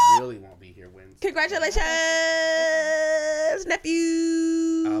I really won't be here Wednesday. Congratulations,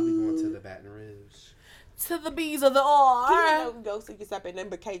 nephew. I'll be going to the Baton Rouge. To the B's of the Can R. you go so you can stop at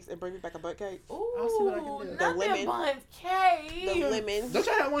number cakes and bring me back a butt cake? Ooh, I'll see what I can do. The not lemon. that bunch cake. The lemon. Don't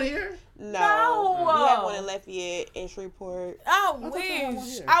y'all have one here? No. No. We have one in Lafayette and Shreveport. I thought you had one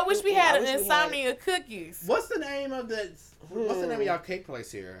wish. here. I wish we had I an wish we had insomnia cookies. What's the name of y'all cake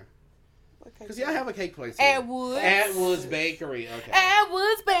place here? What cake? Because y'all have a cake place here. Atwood's. Atwood's Bakery. Okay.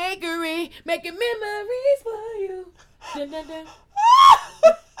 Atwood's Bakery, making memories for you. Dun, dun, dun.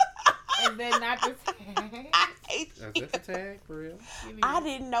 Is that not the tag? I hate Is you. that the tag for real? I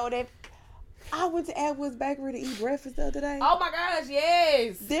didn't know that I went to Atwood's Bakery to eat breakfast the other day. Oh my gosh,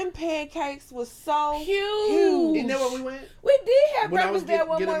 yes. Them pancakes was so Huge. Isn't that where we went? We did have When I was breakfast there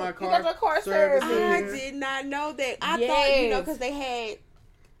one getting morning. my car You got your car service service. I here. did not know that. I thought, Yes. because they had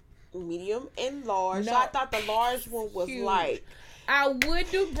medium and large. So No. I thought the large one was Huge. like, I would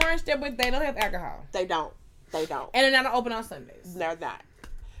do brunch there, but they don't have alcohol. they don't. And they're not open on Sundays. They're not.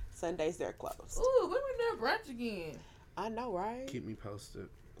 Sundays they're closed. Ooh, when we doing brunch again? I know, right? Keep me posted.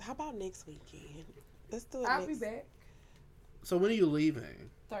 How about next weekend? Let's do it I'll be next. back So when are you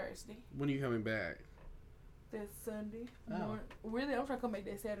leaving? Thursday. When are you coming back? That's Sunday. Oh. morning. Really, I'm trying to come back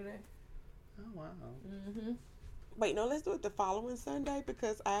that Saturday. Oh wow. Mm-hmm. Wait, no, let's do it the following Sunday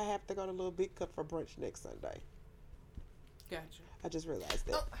because I have to go to Little Big Cup for brunch next Sunday. Gotcha. I just realized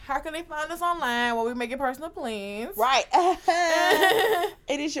that. Oh, how can they find us online while we making personal plans? Right.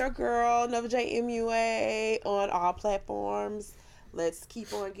 It is your girl, Nova J MUA, on all platforms. Let's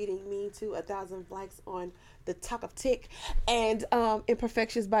keep on getting me to 1,000 likes on the Talk of Tick. And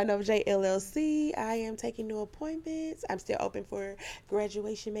Imperfections by Nova J LLC. I am taking new appointments. I'm still open for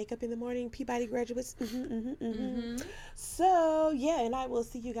graduation makeup in the morning. Peabody graduates. So, yeah, and I will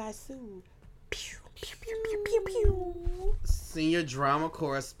see you guys soon. Pew, pew, pew, pew, pew, pew. Senior drama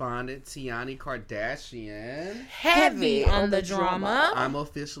correspondent Tiani Kardashian. Heavy on the drama. I'm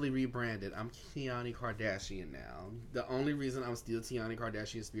officially rebranded. I'm Tiani Kardashian now. The only reason I'm still Tiani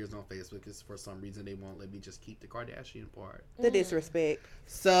Kardashian Spears on Facebook is for some reason they won't let me just keep the Kardashian part. The disrespect.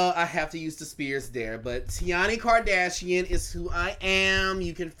 So I have to use the Spears there. But Tiani Kardashian is who I am.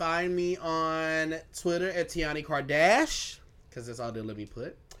 You can find me on Twitter at Tiani Kardash, because that's all they'll let me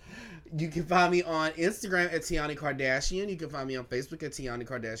put. You can find me on Instagram at Tiani Kardashian. You can find me on Facebook at Tiani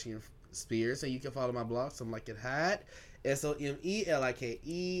Kardashian Spears. And you can follow my blog, Some Like It Hot. SOMELIKEHAUT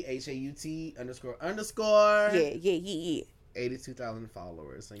 __. Yeah. 82,000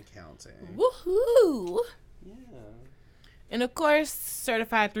 followers and counting. Woohoo! Yeah. And of course,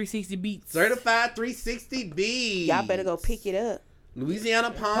 Certified 360 Beats. Certified 360 B. Y'all better go pick it up.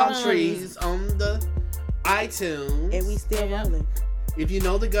 Louisiana Palm Trees on the iTunes. And we still rolling. If you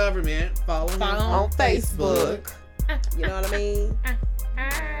know the government, follow him on Facebook. You know what I mean?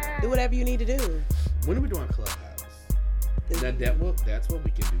 Do whatever you need to do. When are we doing Clubhouse? Now that's what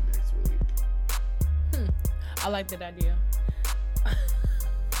we can do next week. I like that idea.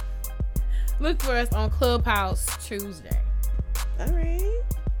 Look for us on Clubhouse Tuesday. All right.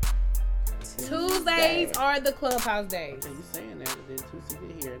 Tuesdays are the Clubhouse days. And you saying that, and then Tuesday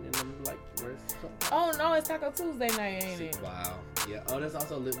get here, and then I'm like, where's Clubhouse? Oh no, it's Taco Tuesday night, ain't it? Wow. Yeah. Oh, that's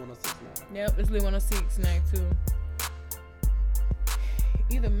also Lit 106 now. Yep, it's Lit 106 night too.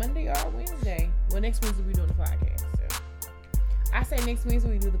 Either Monday or Wednesday. Well, next Wednesday we doing the podcast. So. I say next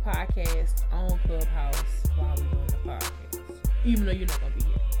Wednesday we do the podcast on Clubhouse while we doing the podcast. Even though you're not gonna be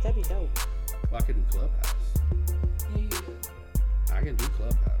here. That'd be dope. Well, I can do Clubhouse. Yeah. I can do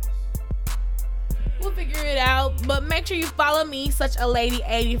Clubhouse. We'll figure it out, but make sure you follow me, Such a Lady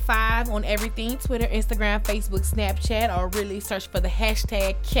 85, on everything: Twitter, Instagram, Facebook, Snapchat, or really search for the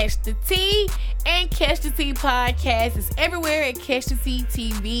hashtag Catch the Tea and Catch the Tea Podcast. It's everywhere at Catch the Tea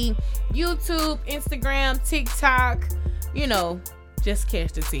TV, YouTube, Instagram, TikTok. You know, just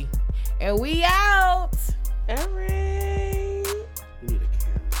Catch the Tea, and we out. All right. We need a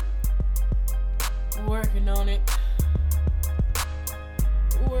camera. Working on it.